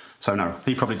else. So, no.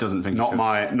 He probably doesn't think not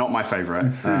my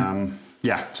favourite.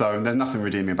 So there's nothing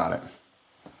redeeming about it.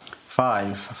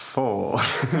 5, 4,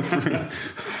 3.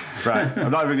 Right, I'm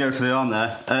not even going to go to the arm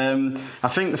there. I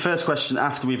think the first question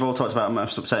after we've all talked about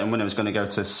most upsetting winner is going to go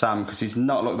to Sam, because he's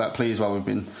not looked that pleased while we've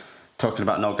been talking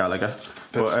about Noel Gallagher.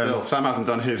 But still, Sam hasn't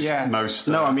done his most...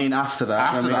 No, I mean after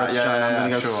that. After that, I'm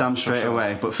going to go to Sam straight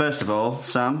away. But first of all,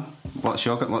 Sam, what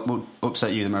would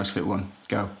upset you the most if it won?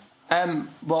 Go.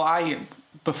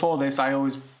 Before this,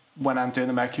 when I'm doing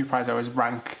the Mercury Prize, I always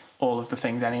rank all of the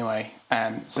things anyway.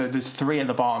 So there's 3 at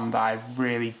the bottom that I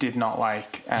really did not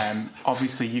like.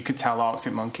 Obviously, you could tell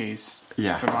Arctic Monkeys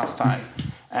from last time.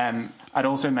 I'd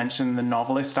also mentioned the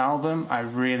Novelist album. I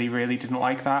really, really didn't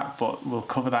like that, but we'll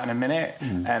cover that in a minute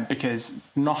because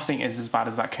nothing is as bad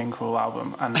as that King Cruel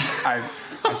album. And I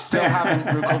still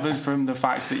haven't recovered from the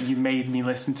fact that you made me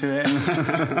listen to it.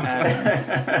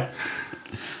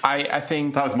 I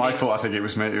think... That was my fault. I think it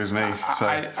was me.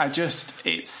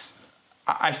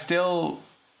 I still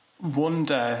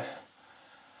wonder.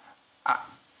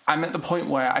 I'm at the point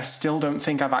where I still don't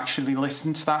think I've actually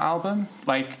listened to that album.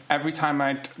 Like, every time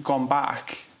I'd gone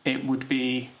back, I'd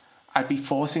be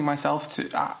forcing myself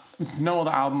to. No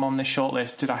other album on this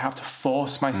shortlist did I have to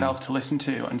force myself to listen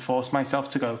to and force myself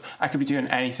to go, I could be doing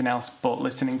anything else but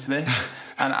listening to this.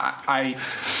 And I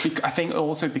think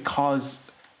also because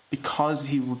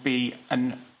he would be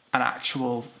an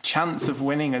actual chance of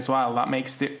winning as well, that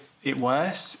makes it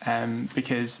worse,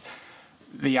 because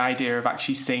the idea of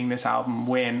actually seeing this album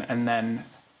win and then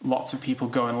lots of people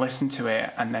go and listen to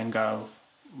it and then go,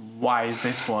 why is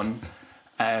this one,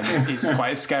 is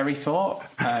quite a scary thought.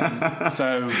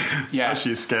 Actually,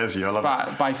 it scares you. I love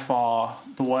it. By far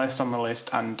the worst on the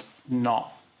list and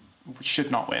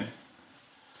should not win.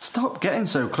 Stop getting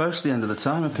so close to the end of the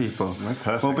timer, people. We're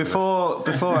perfect. Well,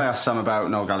 before I ask Sam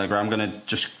about Noel Gallagher, I'm going to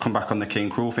just come back on the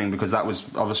King Cruel thing, because that was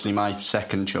obviously my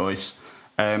second choice.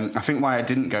 I think why I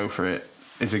didn't go for it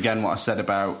is, again, what I said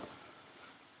about,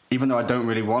 even though I don't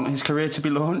really want his career to be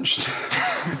launched,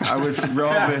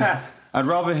 I'd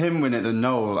rather him win it than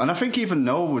Noel. And I think even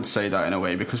Noel would say that in a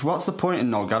way, because what's the point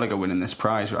in Noel Gallagher winning this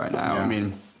prize right now? Yeah. I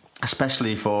mean,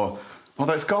 especially for...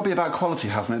 Although it's got to be about quality,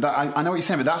 hasn't it? I know what you're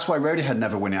saying, but that's why Radiohead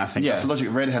never win it, I think. That's the logic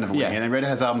of Radiohead never winning it. And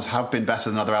Radiohead's albums have been better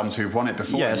than other albums who've won it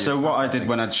before. Yeah, so what I did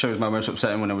when I chose my most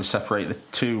upsetting winner was separate the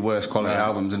 2 worst quality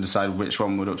albums and decide which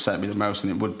one would upset me the most,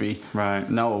 and it would be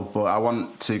Noel. But I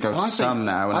want to go to Sam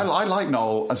now. I like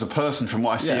Noel as a person from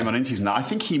what I see him on interviews now. I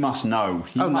think he must know.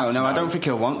 No, I don't think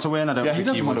he'll want to win. He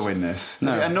doesn't want to win this.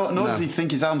 No. And nor does he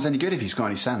think his album's any good if he's got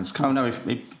any sense.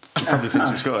 He probably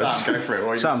thinks it's good. Sam, go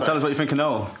for it. Sam, tell us what you think of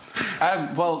Noel.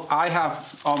 Well, I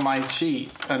have on my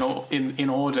sheet in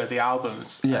order the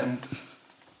albums, and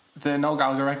the Noel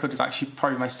Gallagher record is actually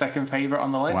probably my second favourite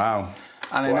on the list. Wow.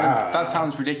 And I know that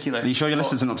sounds ridiculous. Are you sure your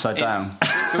list isn't upside down?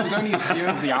 There was only a few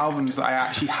of the albums that I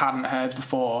actually hadn't heard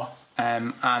before,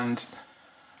 and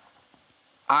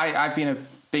I've been a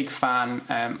big fan.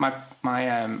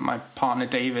 My partner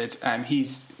David,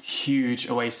 he's huge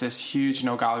Oasis, huge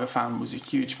Noel Gallagher fan, was a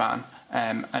huge fan,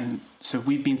 and so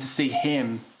we've been to see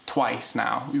him twice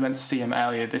now. We went to see him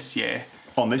earlier this year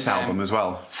on this album as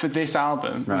well. For this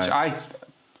album, which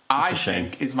I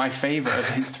think is my favourite of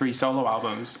his 3 solo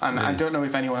albums, and I don't know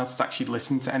if anyone else has actually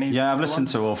listened to any of them. Yeah, I've listened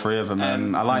to all 3 of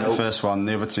them. I like the first one.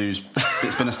 The other 2,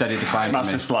 it's been a steady decline for me.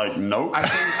 That's just like, nope.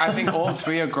 I think all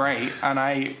 3 are great, and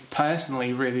I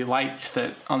personally really liked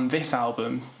that on this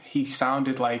album he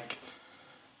sounded like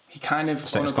he kind of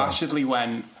Status quo. unabashedly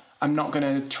went, I'm not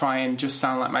going to try and just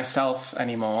sound like myself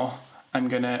anymore. I'm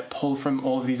going to pull from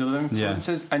all of these other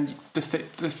influences. Yeah. And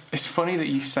it's funny that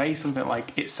you say something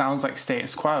like, it sounds like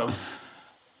Status Quo.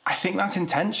 I think that's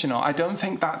intentional. I don't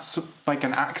think that's like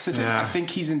an accident. Yeah. I think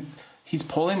he's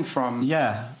pulling from...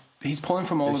 Yeah. He's pulling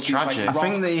from all It's of tragic. these. Like, I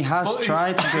think that he has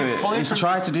tried to do it. He's from,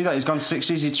 tried to do that. He's gone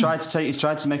 60s. He's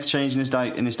tried to make a change in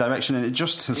his direction, and it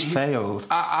just has failed.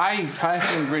 I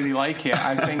personally really like it.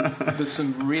 I think there's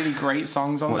some really great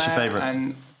songs on What's there. your favourite?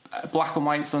 And Black and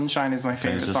White Sunshine is my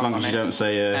favourite As song. long as you don't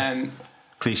say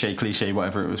cliche,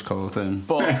 whatever it was called.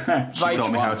 But she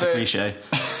taught me how to cliche.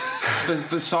 There's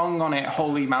the song on it,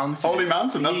 Holy Mountain. Holy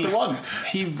Mountain, that's the one.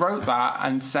 He wrote that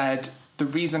and said the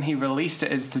reason he released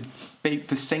it as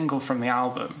the single from the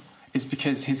album is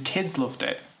because his kids loved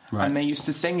it. Right. And they used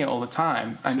to sing it all the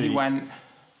time. And he went,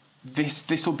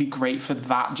 this will be great for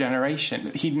that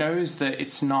generation. He knows that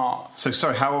it's not... So,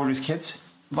 sorry, how old are his kids?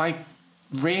 Like,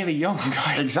 really young.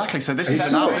 Exactly, so this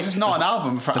is not an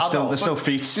album for adults. They're still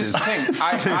fetuses. This is the thing.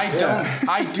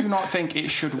 I do not think it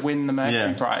should win the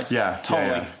Mercury Prize. Yeah.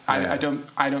 Totally. Yeah.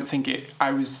 I don't think it...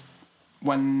 I was...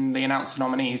 When they announced the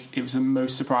nominees, it was the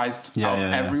most surprised of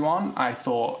everyone. I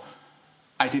thought...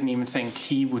 I didn't even think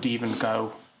he would even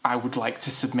go, I would like to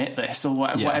submit this, or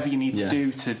whatever you need to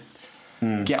do to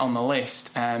get on the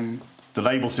list. The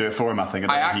labels do it for him, I think,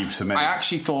 and he submitted. I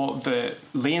actually thought that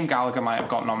Liam Gallagher might have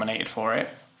got nominated for it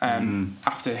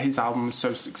after his album was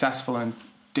so successful and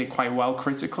did quite well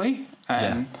critically.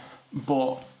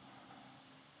 But...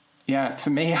 yeah, for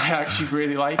me, I actually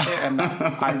really like it, and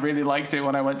I really liked it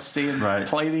when I went to see him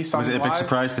play these songs. Was it a big live.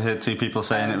 surprise to hear two people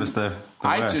saying it was the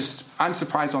worst? I'm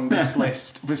surprised on this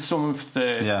list with some of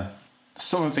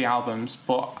the albums,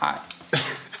 but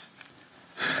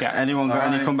Anyone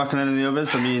got any comeback on any of the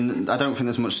others? I mean, I don't think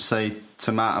there's much to say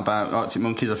to Matt about Arctic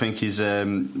Monkeys. I think he's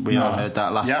we all heard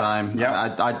that last time.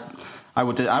 Yeah. I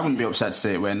wouldn't be upset to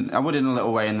see it win. I would in a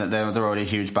little way in that they're already a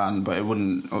huge band, but it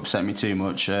wouldn't upset me too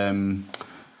much.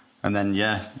 And then,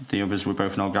 the others were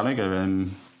both Noel Gallagher.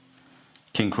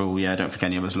 King Cruel, I don't think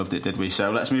any of us loved it, did we?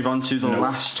 So let's move on to the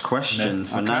last question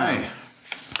for now.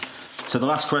 So the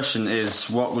last question is,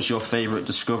 what was your favourite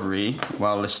discovery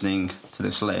while listening to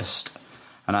this list?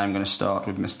 And I'm going to start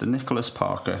with Mr. Nicholas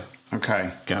Parker.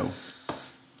 Okay. Go.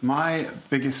 My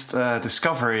biggest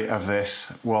discovery of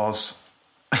this was...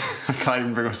 I can't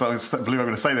even believe I'm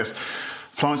going to say this.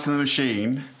 Florence and the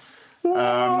Machine...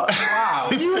 wow,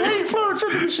 you hate Florence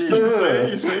and the Machine.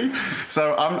 You see.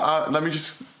 So let me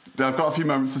just... I've got a few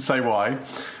moments to say why.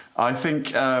 I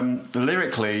think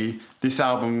lyrically, this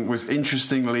album was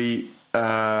interestingly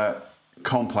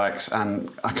complex,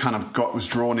 and I kind of was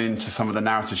drawn into some of the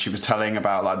narratives she was telling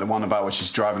about, like the one about where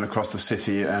she's driving across the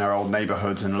city and her old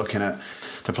neighbourhoods and looking at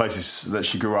the places that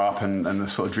she grew up and the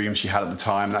sort of dreams she had at the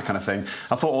time, that kind of thing.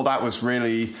 I thought all that was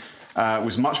really...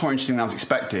 was much more interesting than I was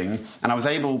expecting, and I was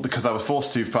able, because I was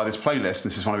forced to by this playlist,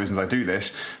 this is one of the reasons I do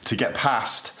this, to get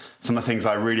past some of the things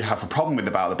I really have a problem with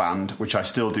about the band, which I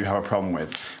still do have a problem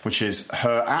with, which is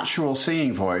her actual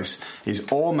singing voice is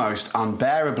almost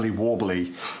unbearably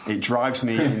warbly. It drives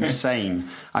me insane.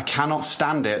 I cannot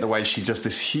stand it, the way she does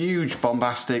this huge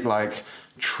bombastic like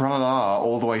tra-la-la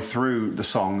all the way through the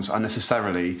songs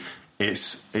unnecessarily.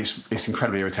 It's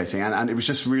incredibly irritating, and it was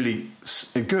just really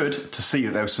good to see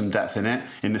that there was some depth in it,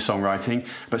 in the songwriting,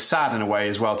 but sad in a way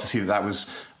as well to see that was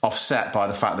offset by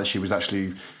the fact that she was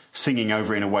actually singing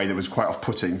over in a way that was quite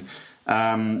off-putting.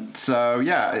 So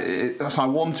I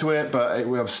warmed to it, but I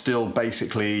was still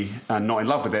basically not in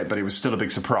love with it, but it was still a big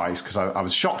surprise because I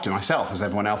was shocked in myself, as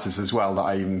everyone else is as well, that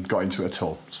I even got into it at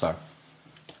all. So...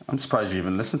 I'm surprised you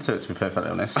even listened to it, to be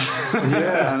perfectly honest.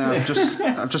 And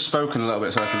I've just spoken a little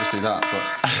bit, so I can just do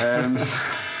that.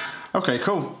 But okay,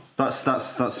 cool.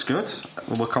 That's good.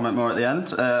 We'll comment more at the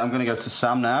end. I'm going to go to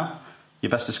Sam now.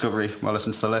 Your best discovery while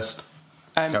listening to the list.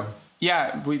 Go.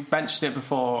 Yeah, we mentioned it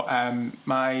before.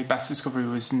 My best discovery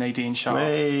was Nadine Sharp.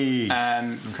 Okay.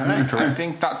 I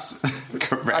think that's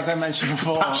correct. As I mentioned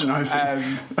before.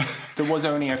 Patronising. There was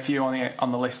only a few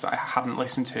on the list that I hadn't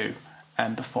listened to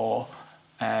before.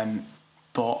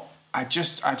 But I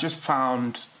just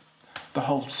found the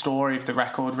whole story of the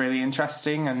record really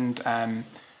interesting, and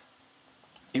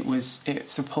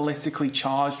it's a politically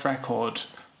charged record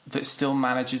that still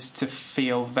manages to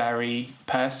feel very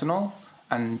personal,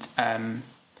 and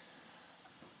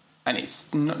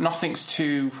it's nothing's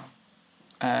too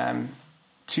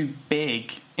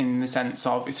big in the sense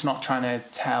of it's not trying to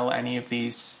tell any of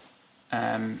these.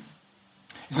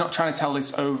 It's not trying to tell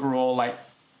this overall like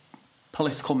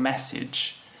political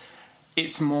message.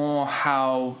 it's more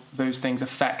how those things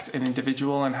affect an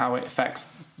individual and how it affects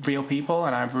real people,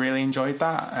 and I've really enjoyed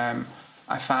that.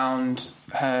 I found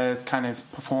her kind of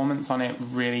performance on it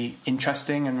really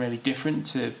interesting and really different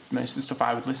to most of the stuff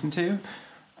I would listen to.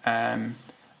 And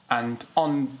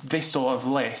on this sort of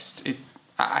list,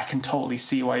 I can totally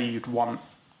see why you'd want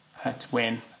her to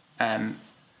win. And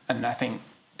I think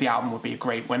the album would be a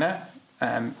great winner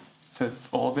for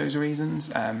all of those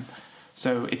reasons.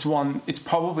 So it's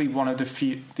probably one of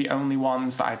the only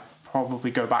ones that I'd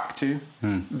probably go back to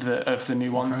of the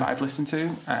new ones that I've listened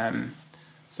to.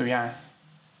 So yeah,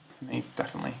 for me,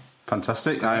 definitely.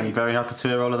 Fantastic. I'm very happy to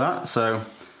hear all of that. So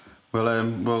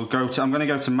we'll go to. I'm going to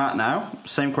go to Matt now.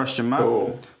 Same question, Matt.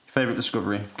 Cool. Favorite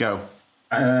discovery? Go.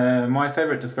 My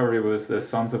favorite discovery was the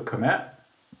Sons of Kemet.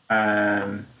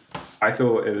 I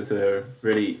thought it was a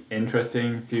really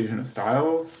interesting fusion of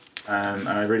styles, and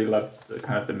I really loved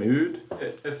the mood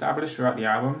it established throughout the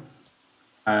album.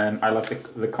 I loved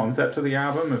the concept of the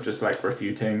album of just like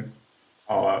refuting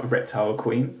our reptile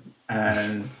queen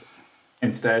and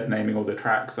instead naming all the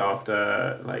tracks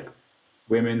after like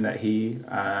women that he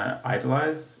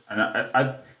idolized. And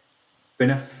I've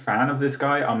been a fan of this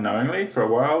guy unknowingly for a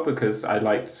while because I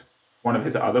liked one of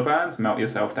his other bands, Melt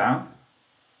Yourself Down.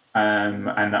 And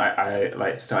I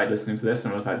like started listening to this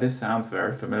and was like, this sounds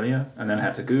very familiar. And then I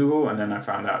had to Google, and then I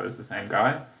found out it was the same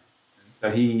guy. So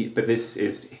but this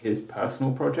is his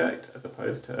personal project as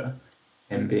opposed to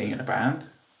him being in a band.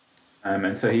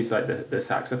 And so he's like the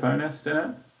saxophonist in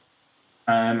it.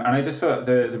 And I just thought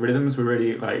the rhythms were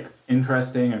really like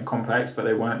interesting and complex, but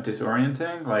they weren't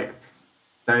disorienting. Like,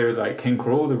 say with like King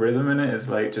Cruel, the rhythm in it is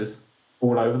like just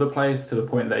all over the place to the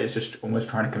point that it's just almost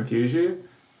trying to confuse you.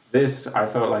 This, I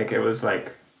felt like it was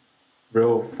like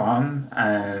real fun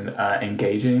and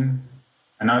engaging.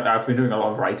 And I've been doing a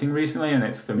lot of writing recently,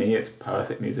 and for me, it's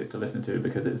perfect music to listen to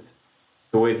because it's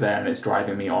always there and it's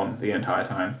driving me on the entire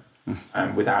time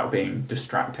without being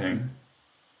distracting.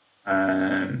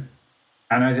 And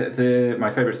my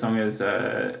favorite song is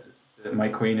My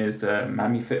Queen is the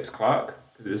Mammy Phipps Clark,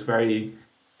 because it was very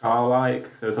ska-like.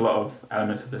 There was a lot of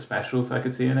elements of the Specials I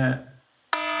could see in it.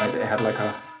 It had like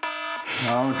a...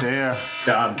 Oh dear.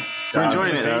 Done. We're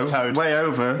enjoying it though. Vetoed. Way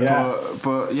over, Yeah.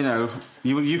 but you know,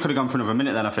 you could have gone for another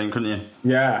minute then, I think, couldn't you?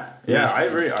 Yeah. I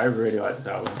really like this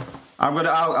album. I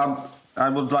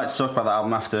would like to talk about that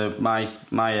album after my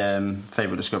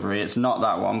favourite discovery. It's not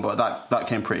that one, but that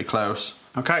came pretty close.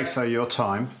 Okay, so your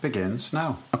time begins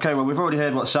now. Okay, well, we've already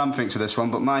heard what Sam thinks of this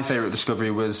one, but my favourite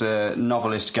discovery was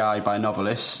Novelist Guy by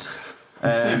Novelist.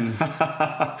 There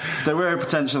were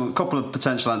a couple of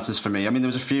potential answers for me. I mean, there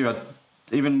was a few.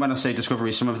 Even when I say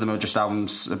discovery, some of them are just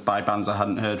albums by bands I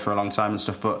hadn't heard for a long time and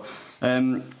stuff. But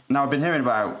now I've been hearing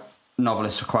about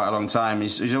Novelist for quite a long time.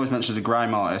 He's always mentioned as a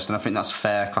grime artist, and I think that's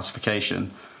fair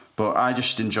classification. But I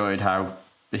just enjoyed how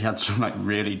he had some like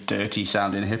really dirty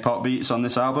sounding hip hop beats on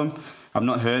this album. I've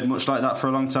not heard much like that for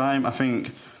a long time. I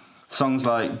think songs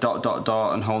like ...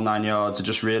 and Whole Nine Yards are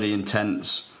just really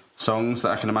intense songs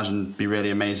that I can imagine be really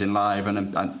amazing live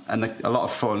and a lot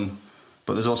of fun.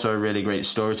 But there's also a really great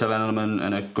storytelling element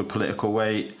and a good political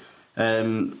weight.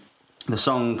 The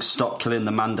song Stop Killing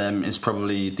the Mandem is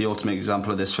probably the ultimate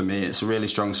example of this for me. It's a really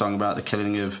strong song about the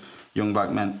killing of young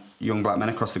black men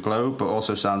across the globe, but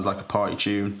also sounds like a party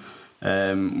tune,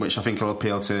 which I think will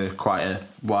appeal to quite a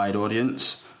wide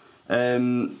audience.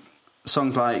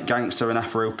 Songs like Gangster and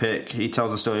Afro Pick, he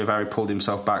tells the story of how he pulled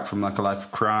himself back from like a life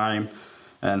of crime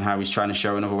and how he's trying to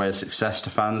show another way of success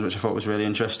to fans, which I thought was really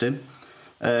interesting.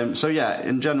 So yeah,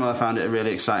 in general, I found it a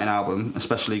really exciting album,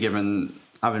 especially given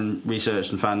having researched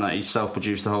and found that he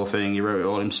self-produced the whole thing, he wrote it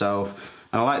all himself,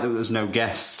 and I like that there was no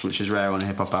guests, which is rare on a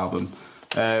hip-hop album.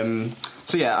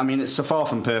 So yeah, I mean, it's a far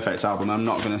from perfect album. I'm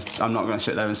not gonna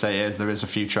sit there and say there is a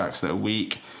few tracks that are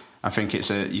weak. I think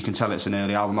you can tell it's an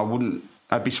early album.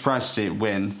 I'd be surprised to see it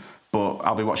win, but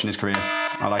I'll be watching his career.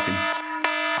 I like him.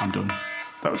 I'm done.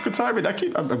 That was good timing.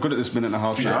 I'm good at this minute and a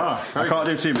half shit. I can't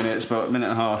do 2 minutes, but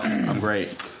minute and a half, I'm great.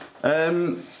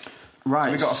 Right,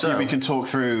 so we've got a few we can talk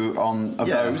through on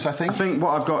those, I think. I think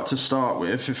what I've got to start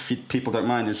with, if people don't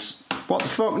mind, is what the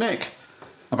fuck, Nick?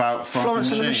 About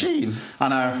Florence and the Machine. I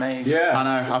know. Amazing. Yeah. I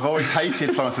know. I've always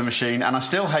hated Florence and the Machine, and I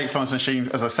still hate Florence and the Machine,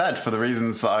 as I said, for the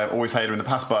reasons that I've always hated her in the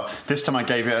past. But this time I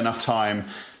gave it enough time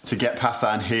to get past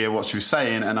that and hear what she was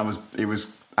saying, and it was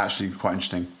actually quite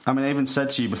interesting. I mean, I even said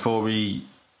to you before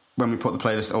when we put the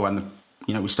playlist,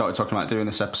 we started talking about doing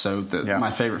this episode, that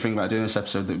my favourite thing about doing this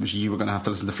episode that was you were going to have to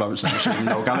listen to Florence and the Machine and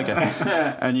Noel Gallagher.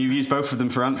 And you used both of them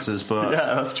for answers, but...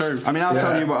 Yeah, that's true. I mean, I'll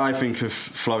tell you what I think of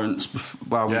Florence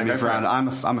while we move around.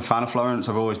 I'm a fan of Florence.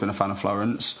 I've always been a fan of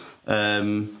Florence.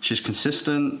 She's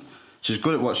consistent. She's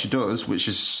good at what she does, which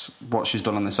is what she's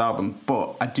done on this album.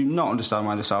 But I do not understand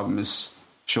why this album is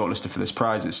shortlisted for this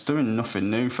prize. It's doing nothing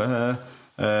new for her.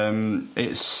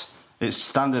 It's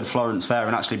standard Florence Fair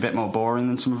and actually a bit more boring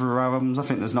than some of her albums. I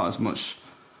think there's not as much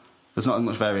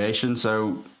variation.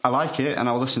 So I like it and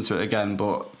I'll listen to it again.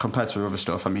 But compared to her other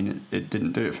stuff, I mean, it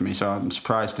didn't do it for me. So I'm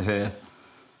surprised to hear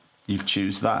you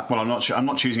choose that. Well, I'm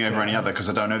not choosing over any other because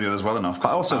I don't know the others well enough.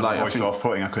 But also, like, voice so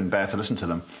off-putting, I couldn't bear to listen to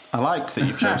them. I like that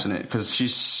you've chosen it because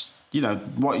she's,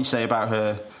 what you say about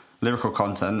her lyrical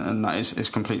content, and that is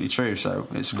completely true. So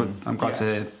it's good. I'm glad to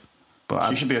hear. But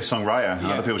she should be a songwriter. And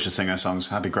other people should sing her songs.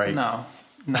 That'd be great. No,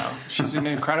 she's an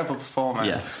incredible performer.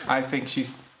 Yeah. I think she's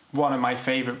one of my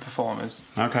favourite performers.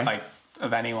 Okay. Like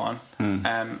of anyone. And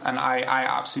I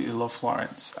absolutely love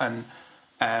Florence. And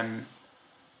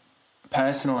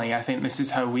personally, I think this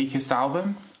is her weakest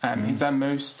album. It's her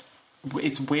most.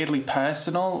 It's weirdly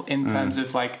personal in terms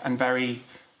of and very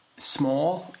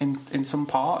small in some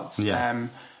parts. Yeah.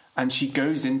 And she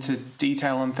goes into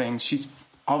detail on things. She's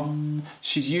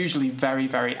usually very,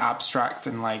 very abstract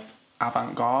and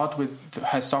avant-garde with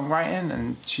her songwriting,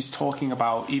 and she's talking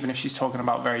about, even if she's talking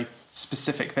about very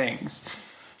specific things,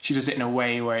 she does it in a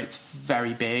way where it's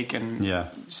very big, and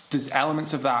there's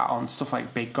elements of that on stuff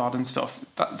like Big God and stuff.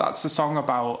 That's the song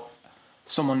about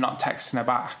someone not texting her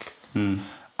back. And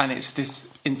it's this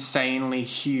insanely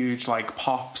huge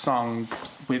pop song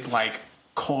with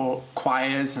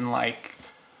choirs and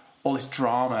all this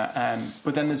drama,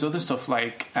 but then there's other stuff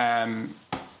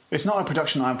it's not a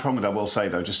production I have a problem with, I will say,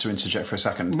 though, just to interject for a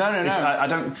second. No. I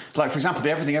don't... for example, the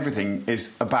Everything Everything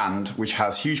is a band which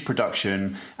has huge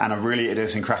production and a really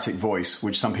idiosyncratic voice,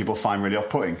 which some people find really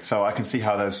off-putting. So I can see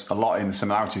how there's a lot in the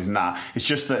similarities in that. It's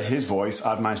just that his voice,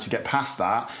 I've managed to get past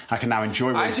that. I can now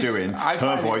enjoy what he's doing.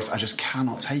 Her voice, I just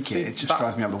cannot take it. It just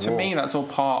drives me up the wall. To me, that's all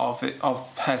part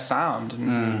of her sound.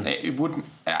 And it wouldn't...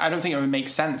 I don't think it would make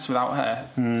sense without her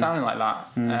sounding like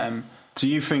that. Do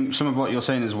you think some of what you're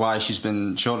saying is why she's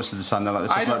been shortlisted at the time?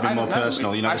 This is a bit more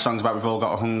personal. The songs about We've All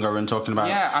Got a Hunger and talking about...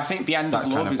 Yeah, I think The End of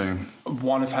Love is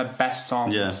one of her best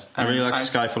songs. Yeah, I really like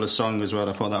Sky Full of Song as well.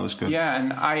 I thought that was good. Yeah,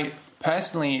 and I...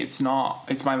 Personally, it's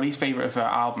my least favourite of her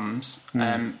albums.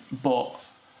 And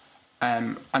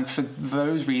for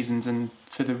those reasons and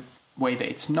for the way that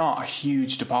it's not a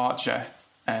huge departure,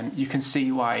 you can see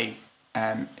why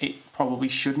it probably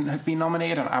shouldn't have been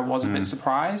nominated, and I was a bit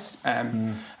surprised.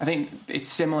 I think it's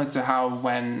similar to how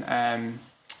when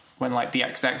the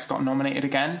XX got nominated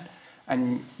again,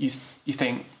 and you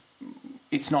think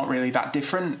it's not really that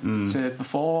different to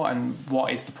before, and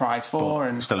what is the prize for?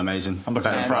 And still amazing. I'm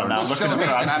looking at Fran now.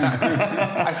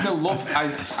 I still love.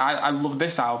 I love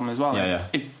this album as well.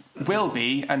 It will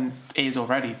be and is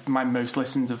already my most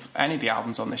listened of any of the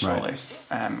albums on this shortlist.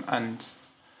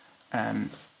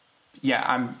 Yeah,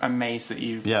 I'm amazed that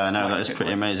you... Yeah, I know, that is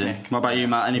pretty amazing. Nick. What about you,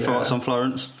 Matt? Any thoughts on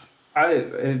Florence?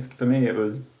 For me, it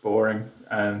was boring.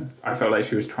 I felt like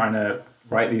she was trying to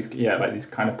write these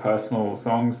kind of personal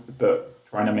songs, but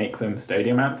trying to make them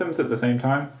stadium anthems at the same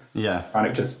time. Yeah. Kind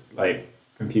of just,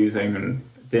 confusing and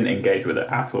didn't engage with it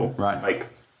at all. Right.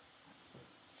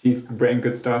 She's written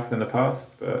good stuff in the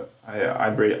past, but I,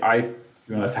 to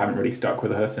be honest, haven't really stuck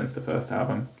with her since the first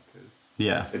album.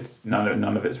 Yeah,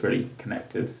 none of it's really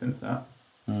connected since that.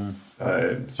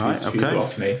 She's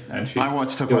lost me, and I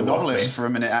wanted to talk about Novelist for a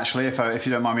minute, actually, if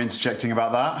you don't mind me interjecting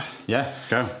about that. Yeah,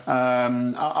 go.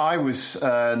 I was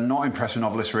not impressed with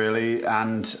Novelist really,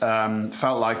 and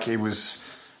felt like it was.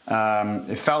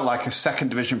 It felt like a second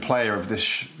division player of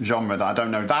this genre that I don't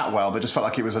know that well, but just felt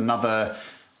like it was another,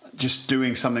 just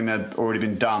doing something that had already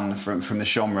been done from this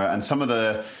genre, and some of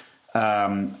the.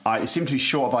 It seemed to be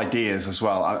short of ideas as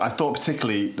well. I thought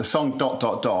particularly the song ...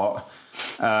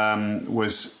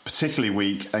 was particularly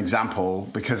weak example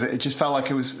because it just felt like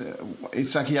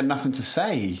it's like he had nothing to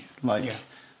say. Am I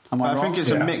wrong? think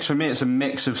it's a mix. For me, it's a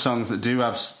mix of songs that do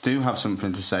have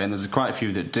something to say, and there's quite a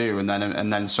few that do, and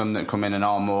then some that come in and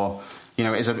are more.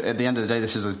 At the end of the day,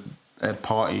 this is a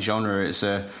party genre.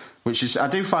 I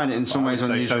do find it in some ways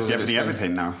unusual. So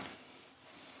everything now.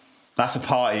 That's a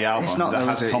party album. It's not that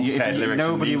has complicated lyrics.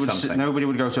 Nobody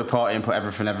would go to a party and put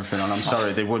everything on. I'm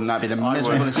sorry, they wouldn't. That'd be the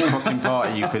miserablest fucking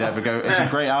party you could ever go. It's a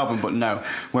great album, but no.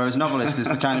 Whereas Novelist is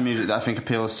the kind of music that I think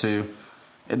appeals to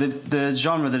the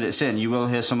genre that it's in. You will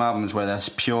hear some albums where they're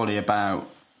purely about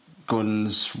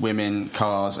guns, women,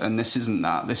 cars, and this isn't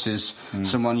that. This is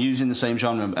someone using the same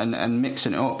genre and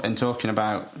mixing it up and talking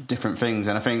about different things.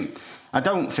 And I think I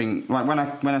don't think like when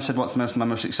I said what's my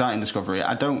most exciting discovery,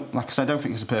 I don't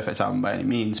think it's a perfect album by any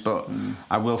means, but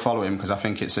I will follow him because I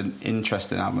think it's an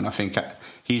interesting album. And I think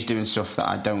he's doing stuff that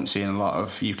I don't see in a lot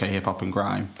of UK hip hop and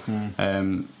grime.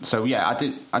 So yeah,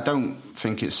 I don't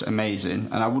think it's amazing,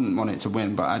 and I wouldn't want it to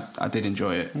win, but I did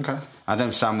enjoy it. Okay. I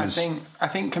know Sam was. I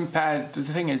think compared. The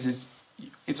thing is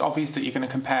it's obvious that you're going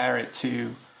to compare it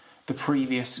to the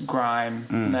previous grime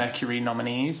Mercury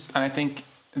nominees, and I think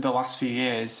the last few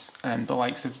years, the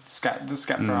likes of the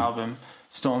Skepta album,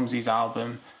 Stormzy's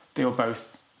album, they were both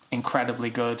incredibly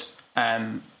good.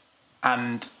 And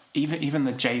even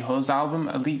the J Hus album,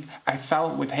 at least I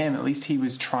felt with him, at least he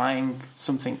was trying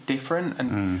something different.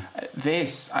 And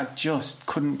this, I just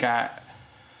couldn't get.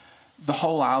 The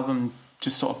whole album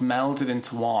just sort of melded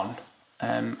into one.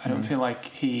 I don't feel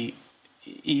like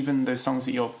even those songs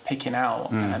that you're picking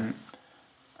out,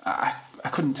 I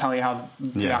couldn't tell you how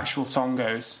the actual song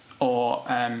goes, or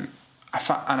I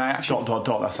actually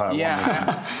That's how.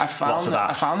 I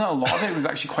found that a lot of it was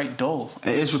actually quite dull.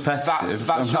 It is repetitive.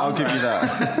 I'll give you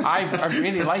that. I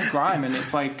really like grime, and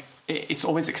it's like it's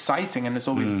always exciting and it's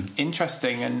always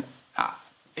interesting, and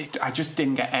I just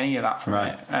didn't get any of that from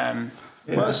it.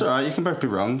 Well, it's all right. You can both be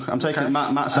wrong. I'm taking it.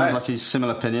 Matt sounds like he's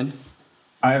similar opinion.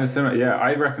 I have a similar. Yeah,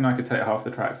 I reckon I could take half the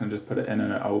tracks and just put it in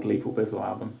an old Lethal Bizzle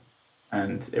album,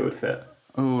 and it would fit.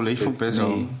 Oh, Lethal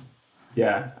Bizzle.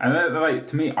 Yeah, and like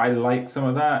to me, I like some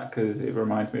of that because it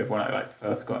reminds me of when I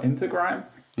first got into grime.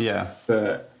 Yeah,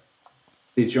 but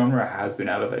the genre has been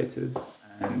elevated,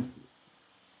 and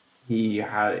he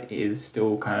is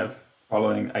still kind of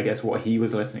following, I guess, what he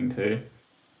was listening to,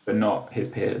 but not his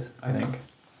peers, I think.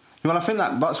 Well, I think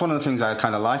that's one of the things I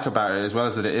kind of like about it, as well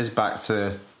as that it is back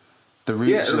to the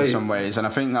roots in some ways, and I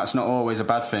think that's not always a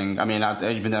bad thing. I mean,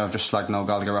 even though I've just slagged Noel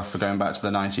Gallagher off for going back to the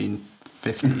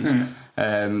 1950s,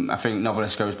 I think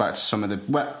Novelist goes back to some of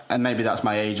the... and maybe that's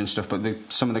my age and stuff, but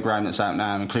some of the grime that's out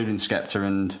now, including Skepta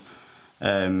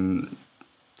and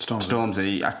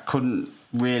Stormzy, I couldn't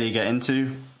really get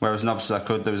into, whereas Novelist I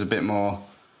could. There was a bit more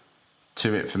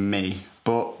to it for me.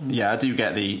 But yeah, I do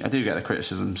get the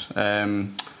criticisms.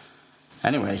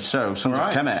 Anyway, so Sons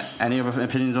of Kemet. Any other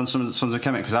opinions on Sons of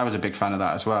Kemet? Because I was a big fan of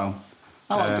that as well.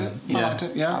 I liked it.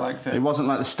 I liked it. It wasn't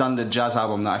like the standard jazz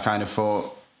album that I kind of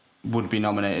thought would be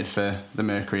nominated for the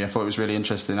Mercury. I thought it was really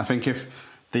interesting. I think if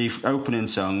the opening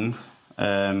song,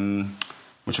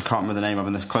 which I can't remember the name of,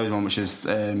 and the closing one, which is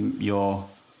Your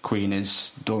Queen,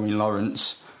 is Doreen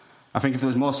Lawrence. I think if there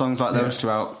was more songs like those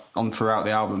throughout the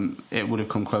album, it would have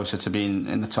come closer to being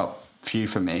in the top few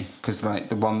for me, because like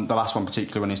the last one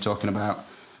particularly, when he's talking about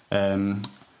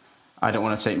I don't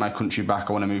want to take my country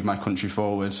back, I want to move my country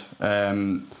forward,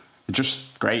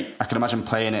 just great. I can imagine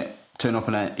playing it, turn up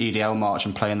in an EDL march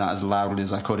and playing that as loudly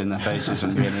as I could in their faces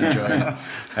and really enjoying it.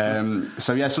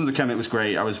 So yeah, Sons of Kemet was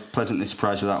great. I was pleasantly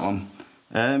surprised with that one.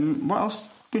 What else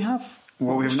do we have?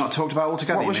 Well, we have not talked about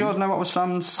altogether. What was yours? No, what was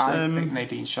Sam's? I picked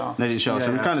Nadine Shah. Nadine Shah.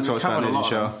 So we've kind of talked about Nadine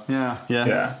Shah.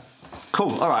 Yeah.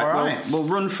 Cool. All right. We'll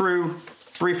run through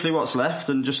briefly what's left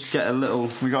and just get a little.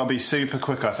 We got to be super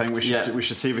quick. I think we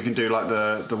should see if we can do like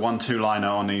the 1-2 liner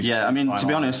on these. Yeah, I mean, to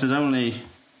be honest, there's only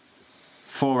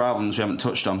 4 albums we haven't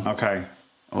touched on. Okay.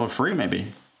 Or 3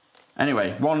 maybe.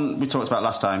 Anyway, one we talked about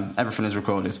last time. Everything is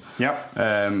recorded. Yep.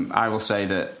 I will say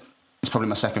that it's probably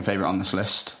my second favourite on this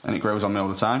list, and it grows on me all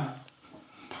the time.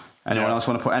 Anyone else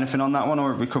want to put anything on that one,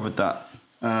 or have we covered that?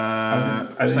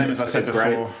 Same as I said before.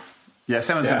 Great. Yeah,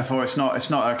 same as I said before. It's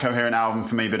not a coherent album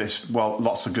for me, but it's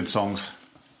lots of good songs.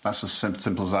 That's as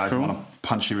simple as that. Cool. If you want a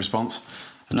punchy response,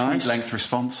 tweet length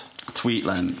response. Tweet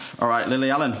length. All right,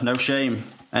 Lily Allen, No Shame.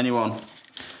 Anyone?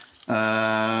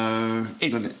 For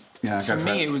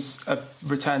me, it was a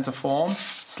return to form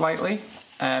slightly.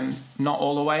 Not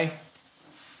all the way.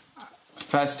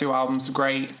 First 2 albums were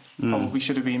great. Probably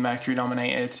should have been Mercury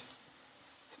nominated.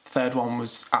 Third one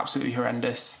was absolutely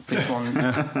horrendous. This one's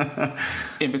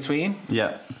in between.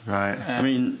 Yeah, right. I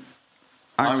mean,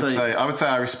 I would say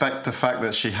I respect the fact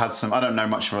that she had some. I don't know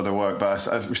much of her other work, but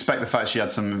I respect the fact she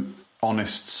had some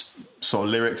honest sort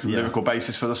of lyrical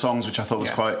basis for the songs, which I thought was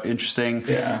quite interesting.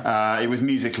 Yeah. It was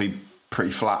musically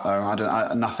pretty flat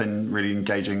though. Nothing really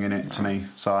engaging in it to me,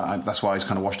 so that's why it's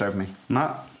kind of washed over me.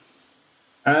 Matt?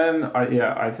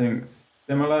 I think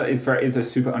similar. It's a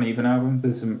super uneven album.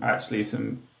 There's some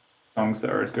songs that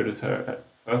are as good as her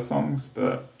first songs,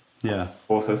 but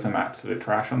also some absolute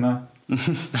trash on there.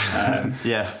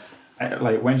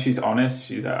 Like when she's honest,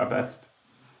 she's at her best.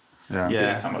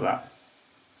 Yeah. Some of that.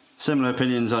 Similar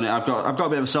opinions on it. I've got a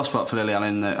bit of a soft spot for Lily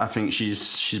Allen. That I think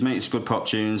she's makes good pop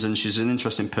tunes and she's an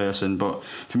interesting person. But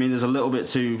for me, there's a little bit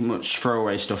too much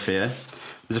throwaway stuff here.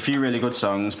 There's a few really good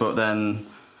songs, but then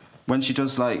when she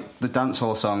does like the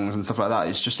dancehall songs and stuff like that,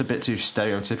 it's just a bit too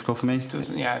stereotypical for me. It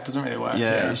doesn't really work.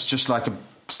 Yeah, it's just like a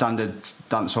standard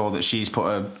dancehall that she's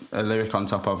put a lyric on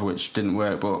top of, which didn't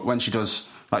work. But when she does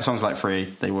like songs like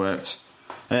Free, they worked.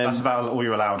 That's about all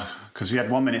you're allowed, because we had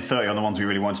 1 minute 30 on the ones we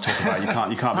really wanted to talk about. You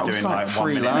can't That be was doing like like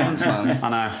 3 1 minute. lines, man. I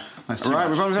know. That's too Right,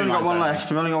 much. we've only Two got lines one only. left.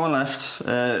 We've only got one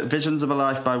left. Visions of a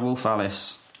Life by Wolf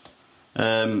Alice.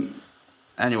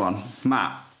 Anyone?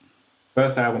 Matt?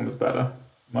 First album was better.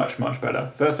 Much, much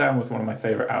better. First album was one of my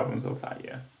favourite albums of that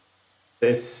year.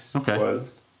 This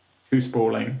was too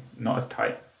sprawling, not as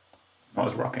tight, not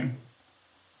as rocking.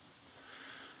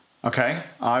 Okay,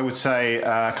 I would say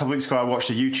a couple of weeks ago I watched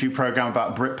a YouTube program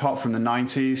about Britpop from the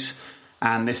 90s,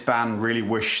 and this band really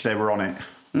wish they were on it,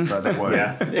 but they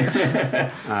weren't.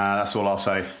 That's all I'll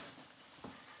say.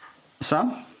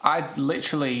 Sam? I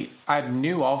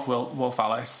knew of Wolf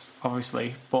Alice,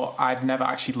 obviously, but I'd never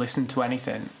actually listened to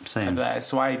anything of theirs,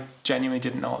 so I genuinely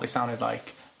didn't know what they sounded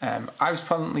like. I was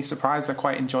pleasantly surprised. I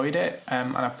quite enjoyed it,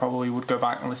 and I probably would go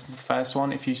back and listen to the first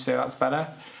one if you say that's better.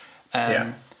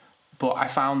 But I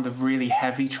found the really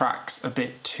heavy tracks a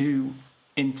bit too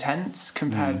intense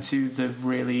compared to the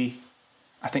really,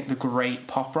 I think, the great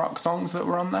pop rock songs that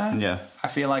were on there. Yeah. I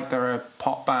feel like they're a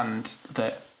pop band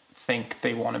that think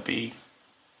they want to be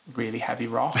really heavy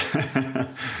rock.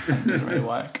 Doesn't really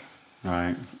work.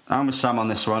 Right. I'm with Sam on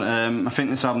this one. I think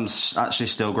this album's actually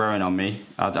still growing on me.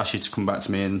 I'd ask you to come back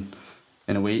to me in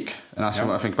a week and ask me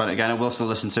what I think about it again. I will still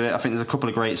listen to it. I think there's a couple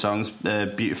of great songs,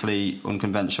 Beautifully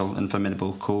Unconventional and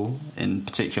Formidable Cool in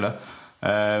particular.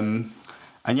 And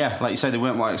yeah, like you say, they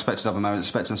weren't what I expected of them. I was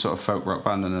expecting sort of folk rock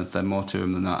band, and there's more to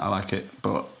them than that. I like it,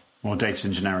 but more dated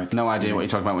and generic. No idea what you're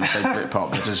talking about when you say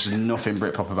Britpop. There's nothing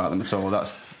Britpop about them at all.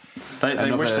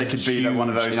 They wish they could be one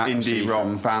of those indie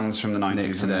rock bands from the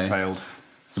 90s and they failed.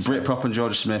 So Britpop and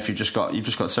Georgia Smith, you've just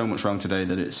got so much wrong today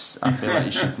that I feel like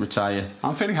you should retire.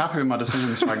 I'm feeling happy with my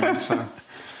decisions, frankly. So.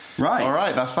 Right. All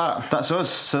right, that's that. That's us.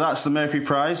 So that's the Mercury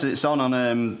Prize. It's on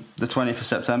the 20th of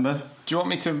September. Do you want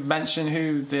me to mention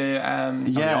who the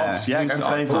odds? Yeah, go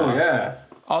favourite.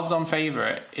 Odds on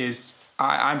favourite is,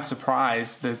 I'm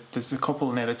surprised that there's a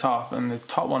couple near the top, and the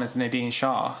top one is Nadine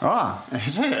Shah. Ah,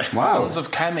 is it? Wow. Sons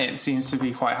of Kemet seems to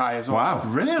be quite high as well. Wow,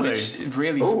 really? Which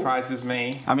really surprises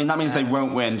me. I mean, that means they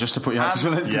won't win, just to put you out.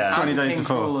 20 days King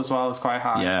before. Cruel as well is quite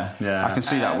high. Yeah. I can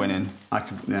see that winning.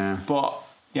 But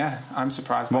yeah, I'm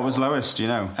surprised. What was lowest? Do you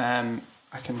know?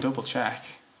 I can double check.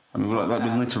 I mean,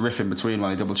 we'll need to riff in between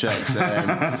while he double checks.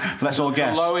 Let's all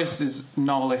guess. The lowest is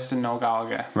Novelist and Noel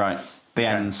Gallagher. Right. The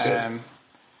ends.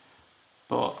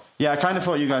 But yeah, I kind of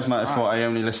thought you guys might have thought I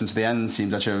only listened to the end.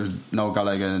 Seems I chose Noel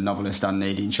Gallagher, Novelist, and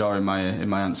Nadine Shaw in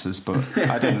my answers, but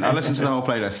I didn't. I listened to the whole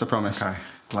playlist. I promise. Okay,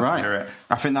 glad to hear it.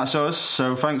 I think that's us.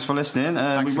 So thanks for listening.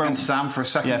 Thanks again to Sam for a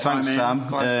second. Yeah, thanks Sam.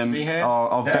 Glad to be here.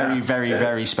 Our very, very,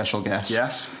 very special guest.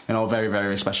 Yes, and our very,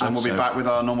 very special. And we'll be back with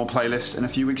our normal playlist in a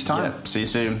few weeks' time. Yeah, see you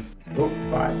soon.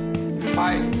 Bye.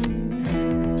 Bye.